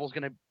travel is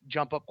going to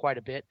jump up quite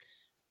a bit.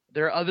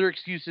 There are other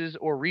excuses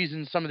or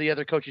reasons some of the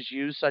other coaches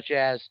use, such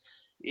as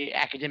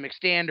academic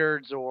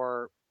standards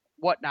or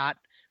whatnot,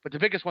 but the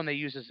biggest one they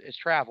use is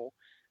travel.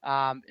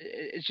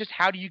 It's just,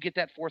 how do you get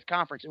that 4th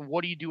conference, and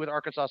what do you do with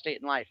Arkansas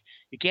State and Life?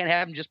 You can't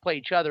have them just play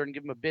each other and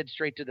give them a bid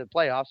straight to the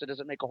playoffs. It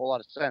doesn't make a whole lot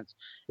of sense.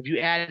 If you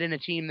added in a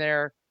team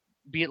there,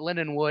 be it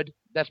Lindenwood,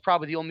 that's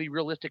probably the only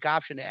realistic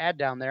option to add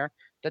down there.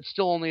 That's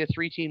still only a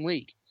 3-team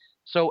league.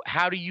 So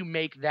how do you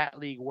make that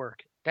league work?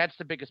 That's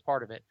the biggest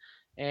part of it.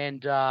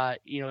 And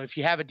if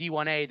you have a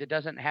D1A that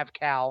doesn't have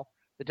Cal,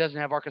 that doesn't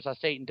have Arkansas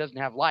State, and doesn't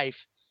have Life,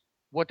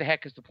 what the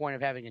heck is the point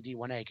of having a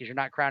D1A? Because you're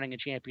not crowning a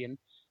champion,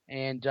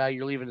 and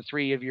you're leaving the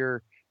 3 of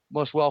your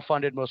most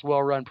well-funded, most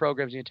well-run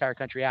programs in the entire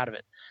country out of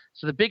it.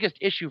 So the biggest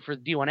issue for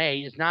the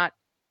D1A is not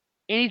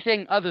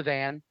anything other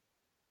than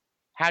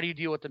how do you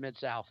deal with the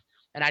Mid-South?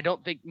 And I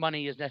don't think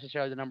money is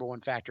necessarily the number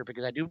one factor,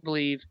 because I think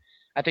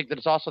that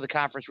it's also the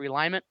conference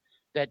realignment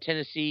that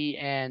Tennessee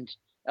and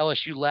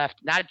LSU left,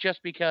 not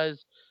just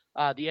because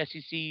the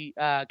SEC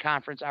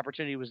conference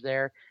opportunity was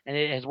there, and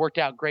it has worked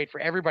out great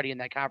for everybody in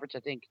that conference. I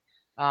think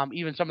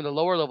even some of the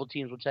lower level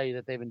teams will tell you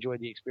that they've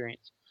enjoyed the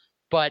experience,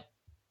 but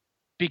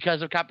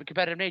because of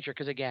competitive nature.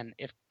 Because again,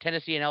 if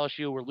Tennessee and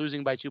LSU were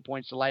losing by 2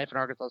 points to Life and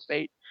Arkansas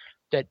State,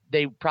 that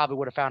they probably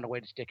would have found a way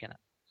to stick in it.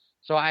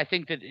 So I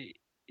think that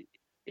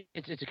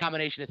it's a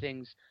combination of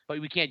things, but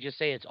we can't just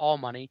say it's all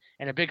money,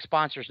 and a big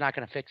sponsor is not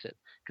going to fix it,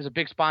 because a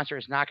big sponsor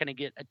is not going to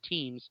get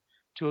teams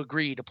to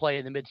agree to play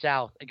in the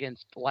Mid-South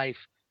against Life,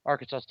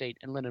 Arkansas State,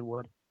 and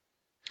Lindenwood.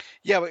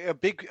 Yeah, but a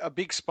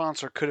big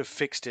sponsor could have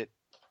fixed it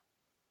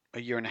a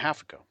year and a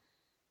half ago.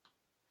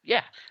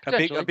 Yeah,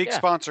 a big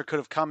sponsor could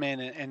have come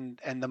in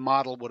and the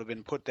model would have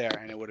been put there,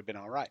 and it would have been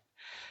all right.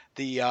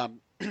 It's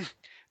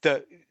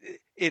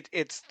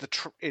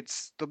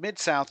the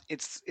Mid-South.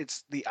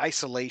 It's the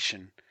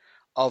isolation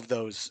of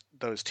those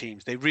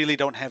teams. They really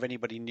don't have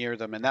anybody near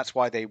them, and that's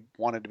why they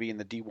wanted to be in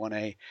the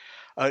D1A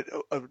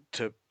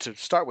to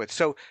start with.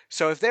 So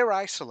if they're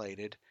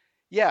isolated,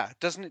 yeah,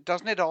 doesn't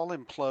it all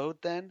implode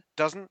then?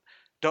 Don't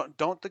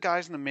the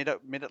guys in the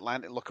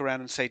Mid-Atlantic look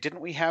around and say,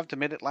 didn't we have the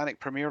Mid-Atlantic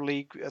Premier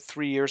League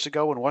 3 years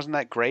ago, and wasn't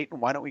that great?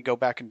 And why don't we go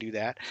back and do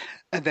that?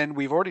 And then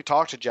we've already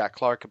talked to Jack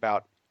Clark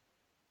about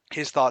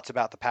his thoughts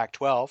about the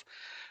Pac-12.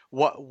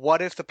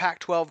 What if the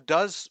Pac-12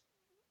 does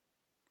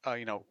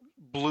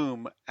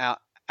bloom out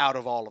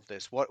of all of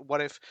this?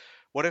 What if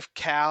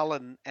Cal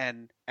and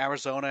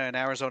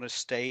Arizona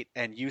State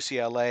and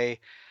UCLA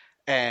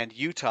and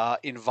Utah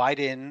invite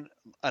in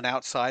an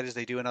outside, as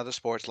they do in other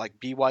sports like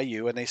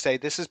BYU, and they say,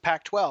 this is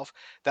Pac-12,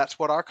 that's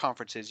what our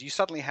conference is. You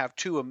suddenly have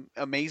 2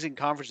 amazing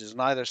conferences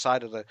on either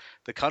side of the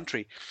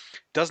country.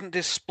 Doesn't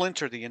this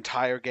splinter the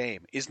entire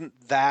game? Isn't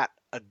that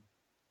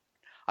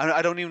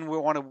I don't even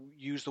want to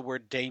use the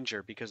word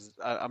danger, because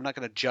I'm not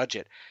going to judge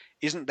it.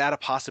 Isn't that a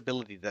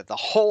possibility, that the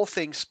whole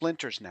thing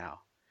splinters now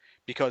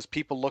because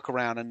people look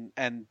around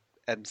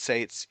and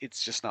say it's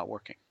just not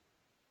working?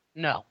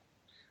 No.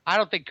 I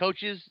don't think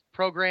coaches,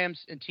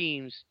 programs, and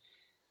teams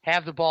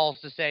have the balls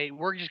to say,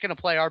 we're just going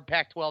to play our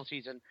Pac-12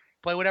 season,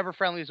 play whatever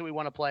friendlies that we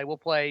want to play. We'll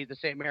play the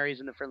St. Mary's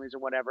and the friendlies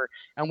and whatever,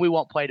 and we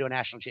won't play to a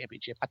national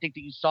championship. I think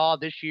that you saw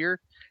this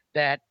year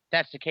that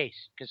that's the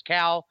case, because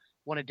Cal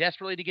wanted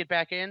desperately to get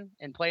back in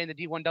and play in the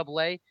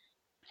D1AA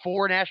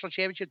for a national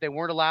championship. They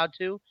weren't allowed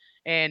to.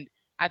 And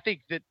I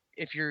think that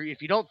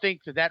if you don't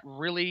think that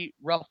really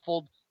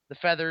ruffled the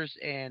feathers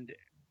and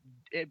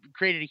it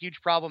created a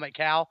huge problem at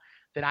Cal,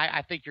 then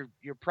I think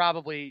you're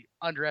probably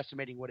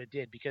underestimating what it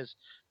did, because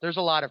there's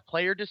a lot of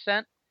player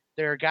dissent.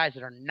 There are guys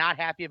that are not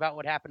happy about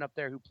what happened up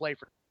there who play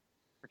for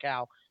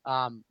Cal,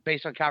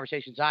 based on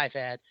conversations I've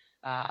had,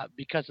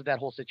 because of that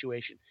whole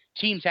situation.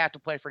 Teams have to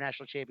play for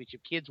national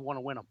championship. Kids want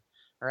to win them.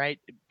 All right,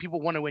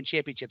 people want to win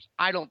championships.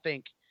 I don't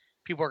think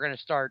people are going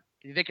to start.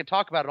 They can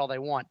talk about it all they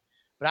want,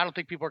 but I don't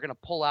think people are going to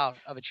pull out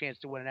of a chance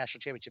to win a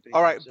national championship.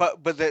 All right,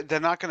 but they're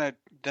not going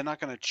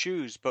to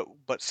choose.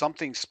 But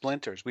something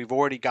splinters. We've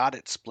already got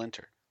it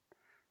splintered,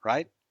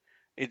 right?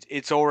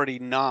 It's already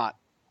not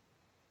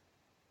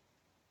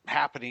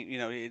happening. You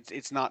know,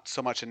 it's not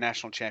so much a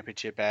national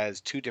championship as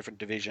two different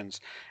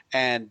divisions,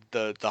 and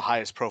the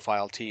highest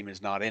profile team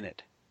is not in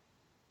it,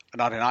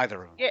 not in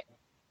either of them.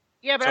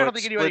 Yeah, but So I don't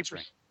think anybody.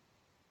 splintering.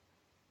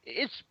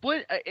 It's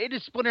split. It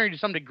is splintering to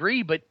some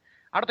degree, but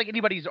I don't think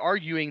anybody's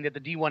arguing that the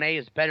D1A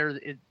is better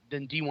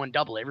than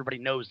D1AA. Everybody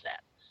knows that,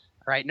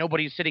 right?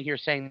 Nobody's sitting here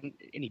saying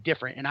any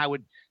different, and I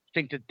would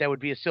think that would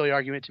be a silly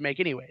argument to make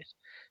anyways.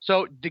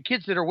 So the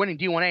kids that are winning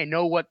D1A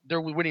know what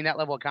they're winning that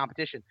level of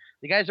competition.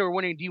 The guys that are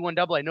winning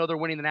D1AA know they're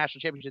winning the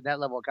national championship at that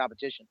level of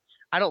competition.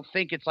 I don't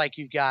think it's like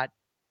you've got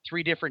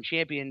three different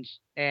champions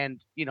and,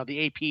 you know,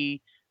 the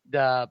AP,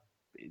 the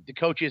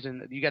coaches,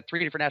 and you got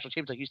three different national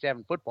champions like you used to have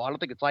in football. I don't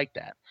think it's like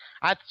that.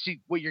 I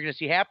see what you're going to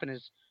see happen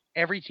is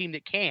every team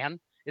that can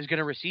is going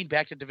to recede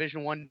back to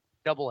Division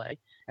I AA,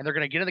 and they're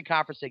going to get in the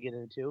conference they get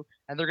into,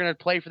 and they're going to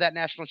play for that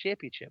national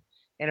championship.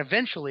 And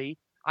eventually,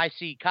 I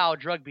see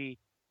college rugby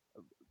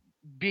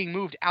being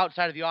moved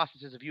outside of the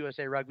auspices of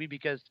USA Rugby,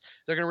 because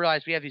they're going to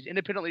realize we have these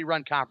independently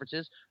run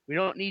conferences. We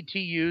don't need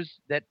TUs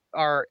that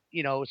are,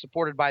 you know,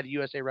 supported by the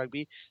USA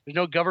Rugby. There's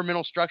no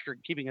governmental structure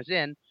keeping us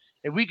in.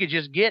 If we could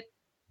just get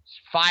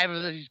 5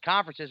 of these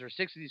conferences or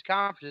 6 of these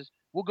conferences,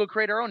 we'll go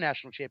create our own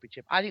national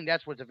championship. I think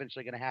that's what's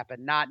eventually going to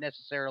happen, not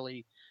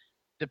necessarily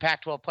the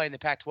Pac-12 playing the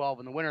Pac-12,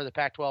 and the winner of the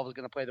Pac-12 is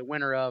going to play the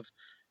winner of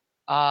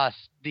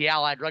the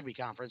Allied Rugby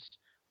Conference.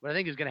 What I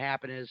think is going to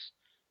happen is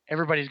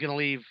everybody's going to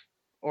leave,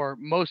 or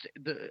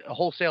the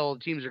wholesale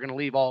teams are going to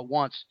leave all at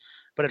once,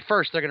 but at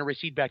first they're going to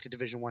recede back to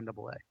Division I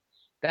AA.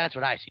 That's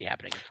what I see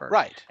happening at first.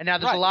 Right. And now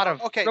there's a lot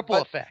of ripple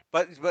effect.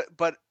 But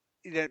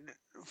you know,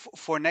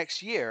 for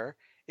next year,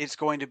 it's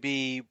going to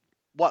be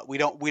what we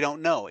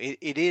don't know.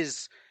 It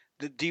is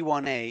the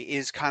D1A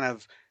is kind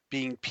of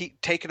being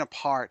taken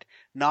apart,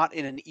 not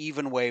in an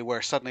even way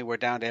where suddenly we're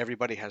down to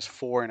everybody has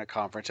 4 in a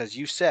conference. As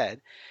you said,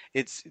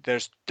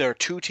 there are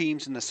 2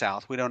 teams in the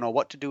South. We don't know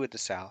what to do with the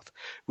South.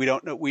 We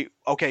don't know.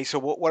 So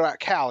what about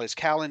Cal? Is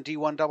Cal in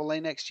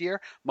D1AA next year?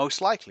 Most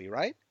likely,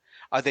 right?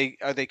 Are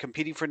they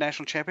competing for a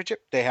national championship?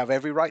 They have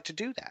every right to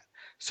do that.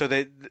 So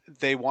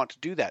they want to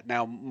do that.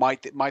 Now,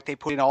 might they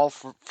put in all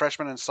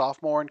freshmen and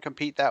sophomore and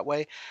compete that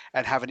way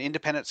and have an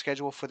independent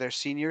schedule for their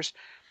seniors?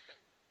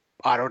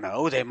 I don't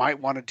know. They might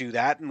want to do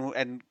that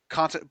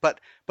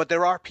but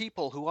there are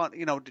people who want,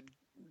 you know,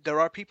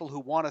 there are people who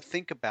want to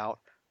think about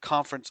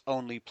conference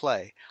only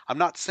play. I'm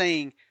not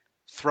saying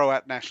throw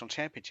out national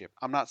championship.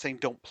 I'm not saying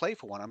don't play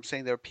for one. I'm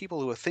saying there are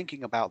people who are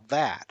thinking about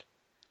that.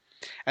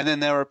 And then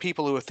there are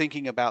people who are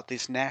thinking about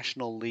this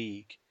national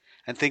league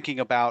and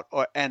thinking about,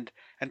 and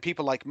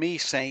people like me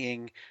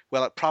saying,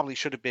 well, it probably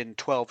should have been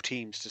 12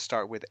 teams to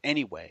start with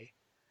anyway.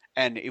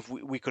 And if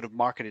we could have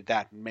marketed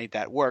that and made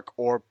that work,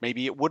 or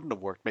maybe it wouldn't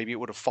have worked. Maybe it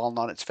would have fallen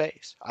on its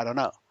face. I don't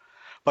know.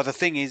 But the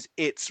thing is,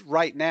 it's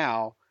right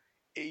now,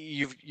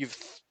 you've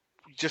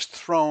just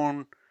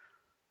thrown,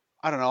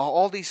 I don't know,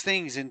 all these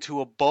things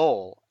into a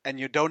bowl, and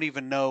you don't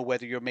even know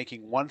whether you're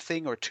making one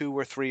thing or 2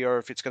 or 3, or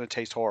if it's going to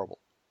taste horrible.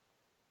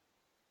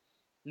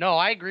 No,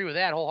 I agree with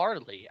that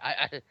wholeheartedly.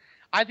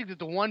 I think that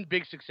the one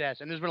big success,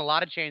 and there's been a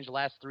lot of change the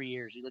last 3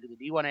 years. You look at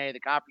the D1A, the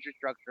conference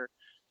structure,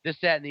 this,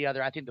 that, and the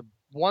other. I think the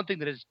one thing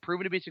that has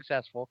proven to be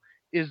successful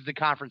is the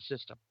conference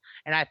system.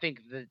 And I think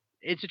that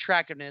its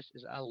attractiveness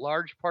is a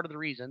large part of the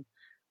reason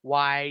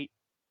why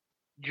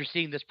you're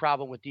seeing this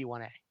problem with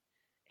D1A.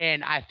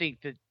 And I think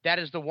that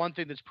is the one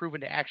thing that's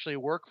proven to actually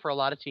work for a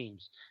lot of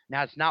teams.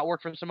 Now, it's not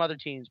worked for some other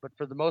teams, but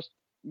for the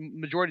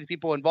majority of the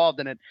people involved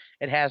in it,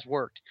 it has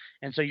worked.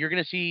 And so you're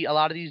going to see a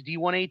lot of these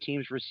D1A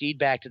teams recede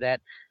back to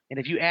that. And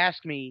if you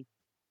ask me,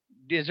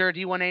 is there a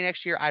D1A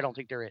next year? I don't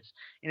think there is.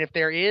 And if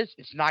there is,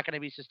 it's not going to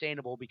be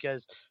sustainable,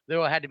 because there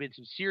will have to be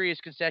some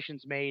serious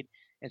concessions made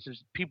and some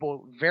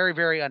people very,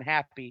 very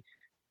unhappy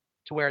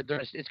to where it's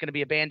going to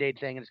be a Band-Aid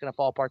thing and it's going to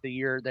fall apart the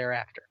year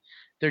thereafter.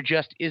 There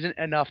just isn't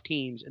enough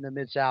teams in the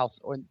Mid-South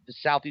or in the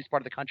southeast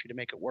part of the country to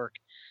make it work.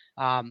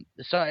 I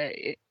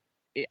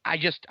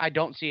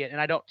don't see it,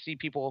 and I don't see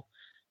people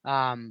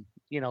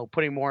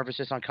putting more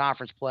emphasis on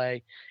conference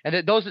play.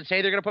 And those that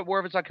say they're going to put more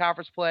emphasis on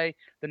conference play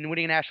than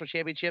winning a national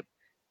championship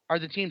are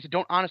the teams that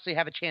don't honestly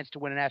have a chance to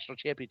win a national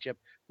championship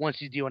once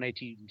these D1A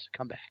teams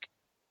come back.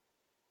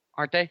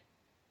 Aren't they?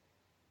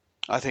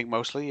 I think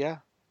mostly, yeah.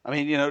 I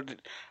mean,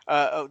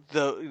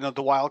 the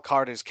wild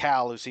card is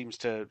Cal, who seems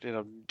to,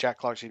 Jack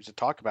Clark seems to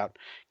talk about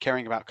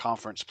caring about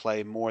conference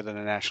play more than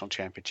a national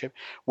championship.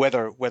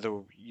 Whether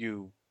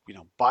you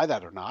buy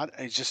that or not,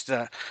 it's just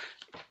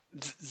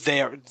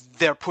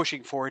they're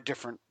pushing for a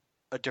different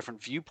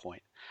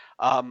viewpoint.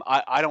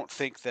 I don't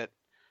think that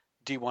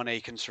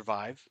D1A can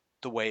survive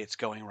the way it's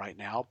going right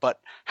now. But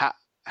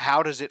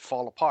how does it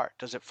fall apart?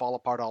 Does it fall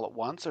apart all at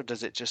once, or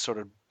does it just sort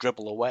of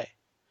dribble away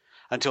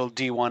until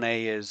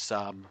D1A is,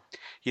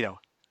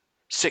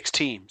 6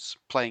 teams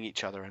playing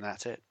each other and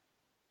that's it?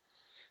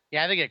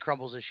 Yeah, I think it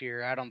crumbles this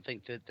year. I don't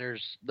think that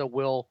there's the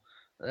will,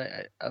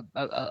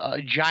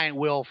 a giant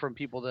will from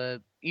people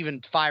to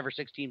even 5 or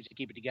 6 teams to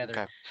keep it together.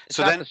 Okay. It's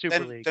so not then, the Super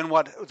League. then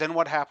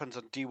what happens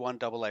in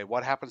D1AA?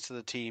 What happens to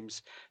the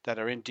teams that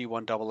are in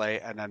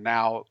D1AA and are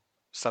now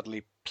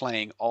suddenly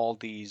playing all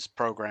these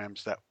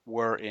programs that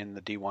were in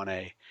the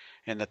D1A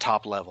in the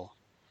top level?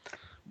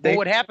 Well,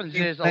 what happens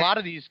is a lot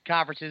of these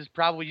conferences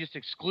probably just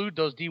exclude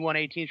those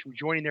D1A teams from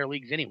joining their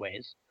leagues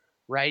anyways,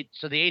 right?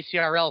 So the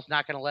ACRL is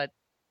not going to let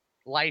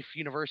Life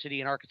University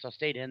and Arkansas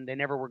State in. They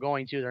never were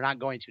going to. They're not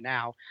going to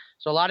now.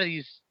 So a lot of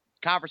these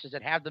conferences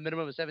that have the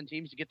minimum of 7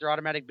 teams to get their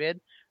automatic bid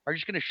are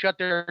just going to shut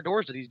their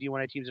doors to these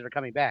D1A teams that are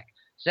coming back.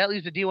 So that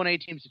leaves the D1A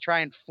teams to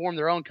try and form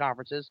their own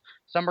conferences.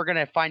 Some are going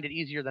to find it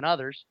easier than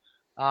others.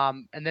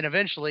 And then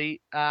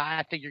eventually,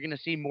 I think you're going to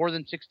see more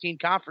than 16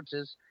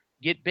 conferences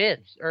get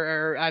bids,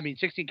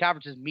 16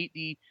 conferences meet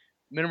the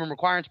minimum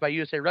requirements by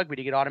USA Rugby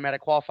to get automatic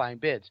qualifying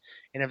bids.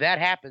 And if that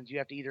happens, you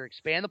have to either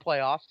expand the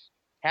playoffs,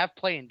 have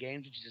play-in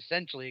games, which is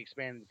essentially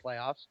expanding the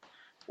playoffs,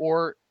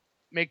 or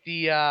make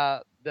the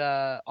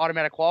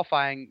automatic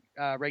qualifying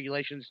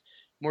regulations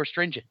more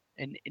stringent.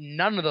 And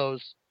none of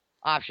those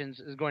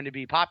options is going to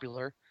be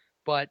popular,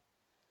 but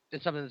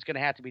it's something that's going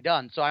to have to be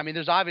done. So, I mean,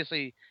 there's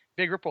obviously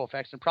big ripple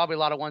effects and probably a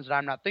lot of ones that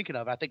I'm not thinking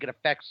of. I think it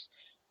affects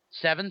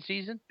 7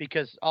 season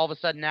because all of a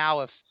sudden now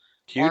if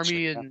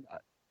Hugely, Army and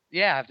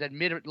if that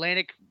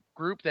Mid-Atlantic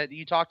group that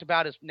you talked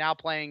about is now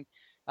playing,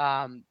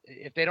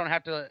 if they don't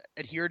have to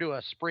adhere to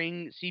a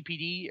spring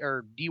CPD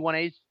or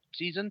D1A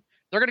season,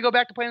 they're going to go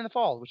back to playing in the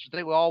fall, which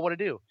they all want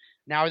to do.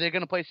 Now, are they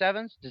going to play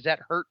 7s? Does that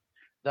hurt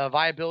the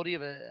viability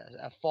of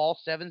a fall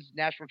 7s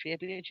national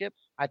championship?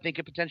 I think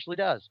it potentially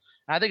does.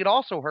 And I think it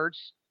also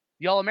hurts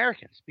the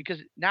All-Americans because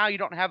now you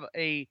don't have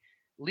a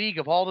league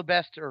of all the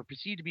best or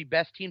perceived to be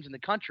best teams in the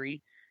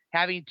country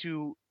having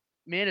to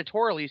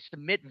mandatorily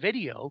submit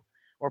video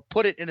or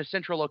put it in a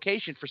central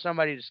location for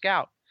somebody to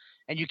scout.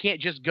 And you can't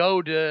just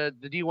go to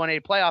the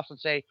D1A playoffs and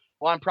say,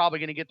 well, I'm probably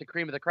going to get the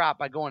cream of the crop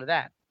by going to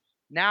that.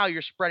 Now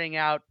you're spreading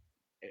out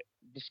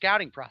the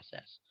scouting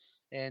process.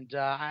 And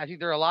I think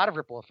there are a lot of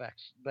ripple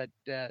effects, but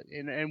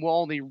and we'll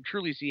only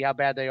truly see how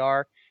bad they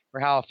are or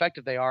how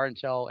effective they are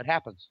until it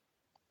happens.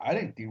 I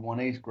think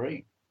D1A is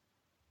great.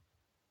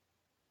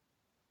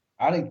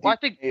 I think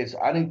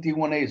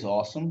D1A is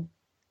awesome.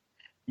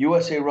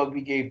 USA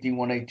Rugby gave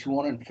D1A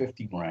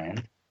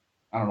 $250,000.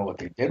 I don't know what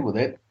they did with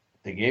it.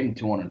 They gave them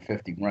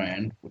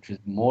 $250,000, which is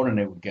more than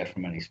they would get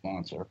from any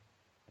sponsor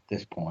at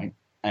this point.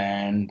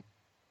 And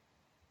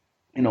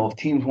if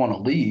teams want to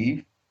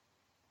leave,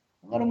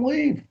 let them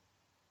leave.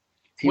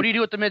 What do you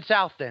do with the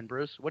Mid-South then,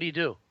 Bruce? What do you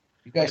do?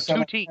 You guys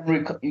sound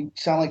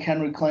like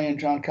Henry Clay and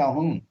John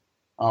Calhoun.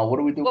 What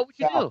do we do? What would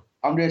you do?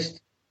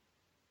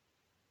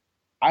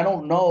 I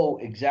don't know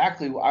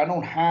exactly. I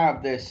don't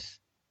have this.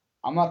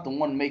 I'm not the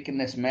one making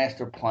this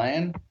master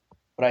plan,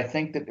 but I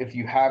think that if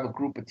you have a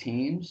group of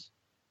teams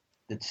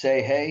that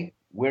say, hey,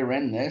 we're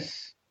in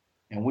this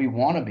and we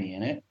want to be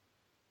in it,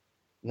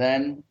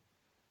 then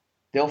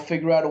they'll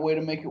figure out a way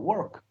to make it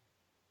work.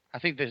 I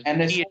think this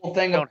whole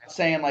thing of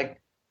saying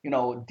like,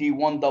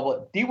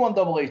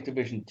 D1AA is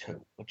Division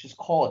 2. Let's just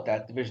call it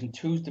that. Division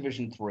 2 is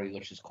Division 3.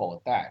 Let's just call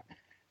it that.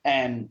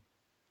 And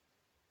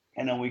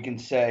then we can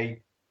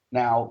say,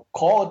 now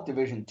call it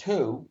Division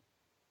 2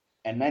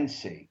 and then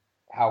see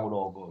how it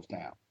all goes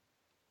down.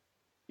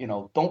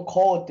 Don't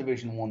call it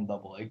Division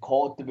 1AA.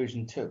 Call it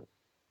Division 2.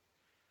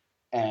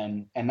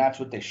 And that's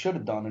what they should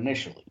have done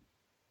initially.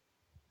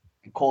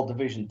 And call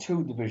Division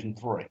 2 Division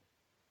 3.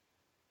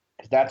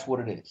 Because that's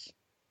what it is.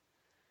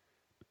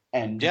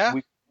 And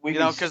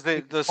because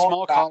the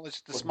small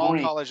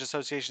college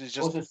association is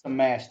just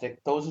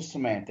those are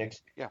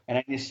semantics. Yeah. And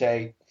then you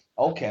say,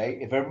 okay,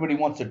 if everybody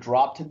wants to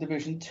drop to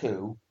Division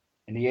 2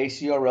 and the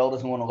ACRL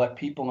doesn't want to let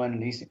people in,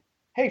 and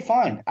hey,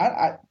 fine.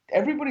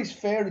 Everybody's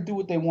fair to do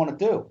what they want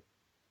to do.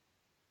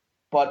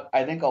 But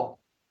I think a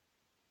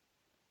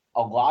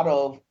lot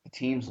of the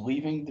teams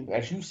leaving,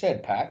 as you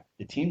said, Pat,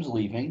 the teams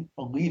leaving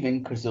are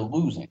leaving because they're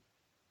losing.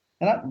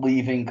 They're not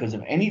leaving because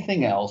of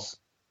anything else,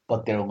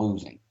 but they're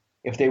losing.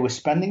 If they were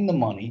spending the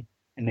money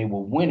and they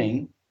were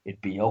winning,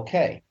 it'd be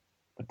okay.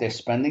 But they're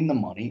spending the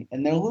money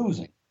and they're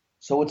losing.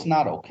 So it's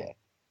not okay.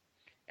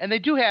 And they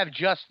do have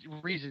just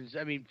reasons,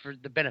 for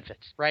the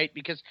benefits, right?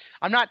 Because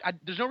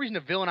there's no reason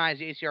to villainize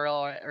the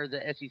ACRL or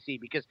the SEC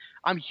because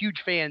I'm a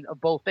huge fan of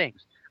both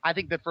things. I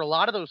think that for a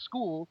lot of those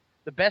schools,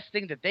 the best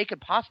thing that they could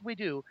possibly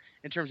do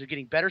in terms of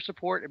getting better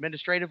support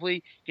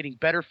administratively, getting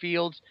better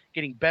fields,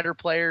 getting better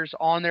players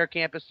on their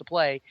campus to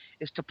play,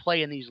 is to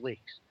play in these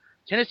leagues.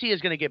 Tennessee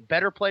is going to get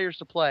better players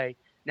to play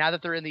now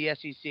that they're in the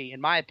SEC, in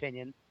my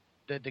opinion,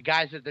 the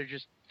guys that they're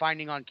just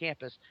finding on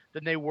campus,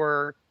 than they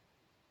were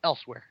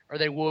elsewhere, or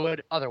they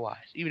would otherwise,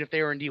 even if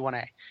they were in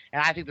D1A.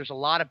 And I think there's a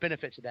lot of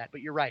benefit to that.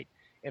 But you're right.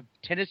 If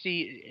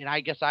Tennessee, and I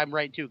guess I'm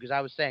right too because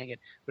I was saying it,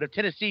 but if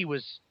Tennessee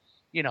was,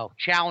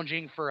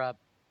 challenging for a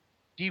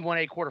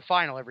D1A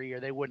quarterfinal every year,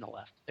 they wouldn't have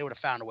left. They would have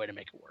found a way to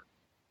make it work.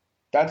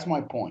 That's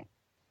my point.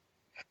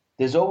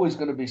 There's always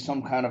going to be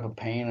some kind of a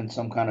pain and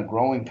some kind of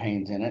growing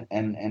pains in it.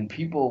 And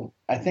people,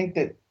 I think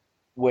that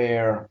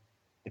where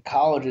the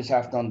colleges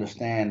have to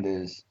understand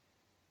is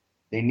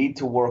they need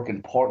to work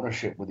in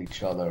partnership with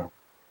each other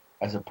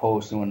as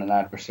opposed to in an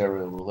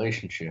adversarial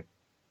relationship.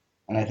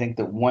 And I think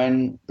that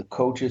when the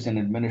coaches and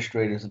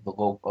administrators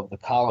of the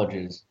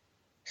colleges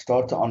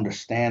start to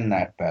understand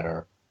that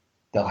better,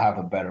 they'll have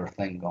a better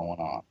thing going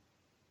on.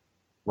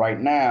 Right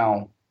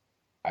now,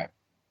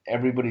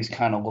 everybody's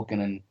kind of looking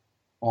in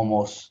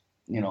almost,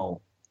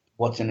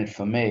 what's in it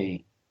for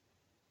me,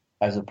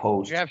 as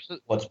opposed to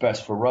what's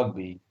best for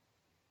rugby.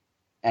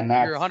 And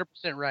you're 100%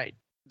 right.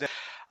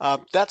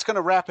 That's going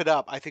to wrap it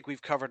up. I think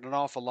we've covered an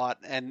awful lot,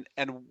 and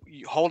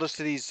you hold us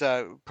to these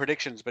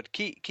predictions. But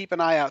keep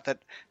an eye out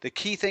that the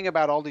key thing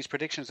about all these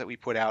predictions that we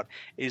put out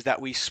is that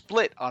we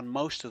split on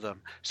most of them.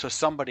 So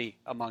somebody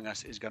among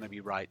us is going to be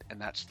right, and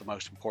that's the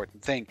most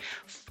important thing.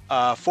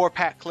 For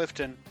Pat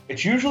Clifton,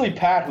 it's usually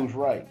Pat who's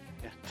right.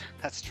 Yeah,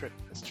 that's true.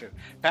 That's true.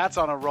 Pat's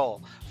on a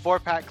roll. For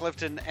Pat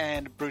Clifton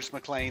and Bruce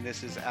McLean,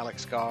 this is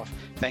Alex Goff.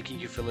 Thanking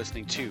you for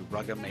listening to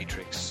Rugger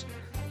Matrix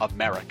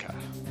America.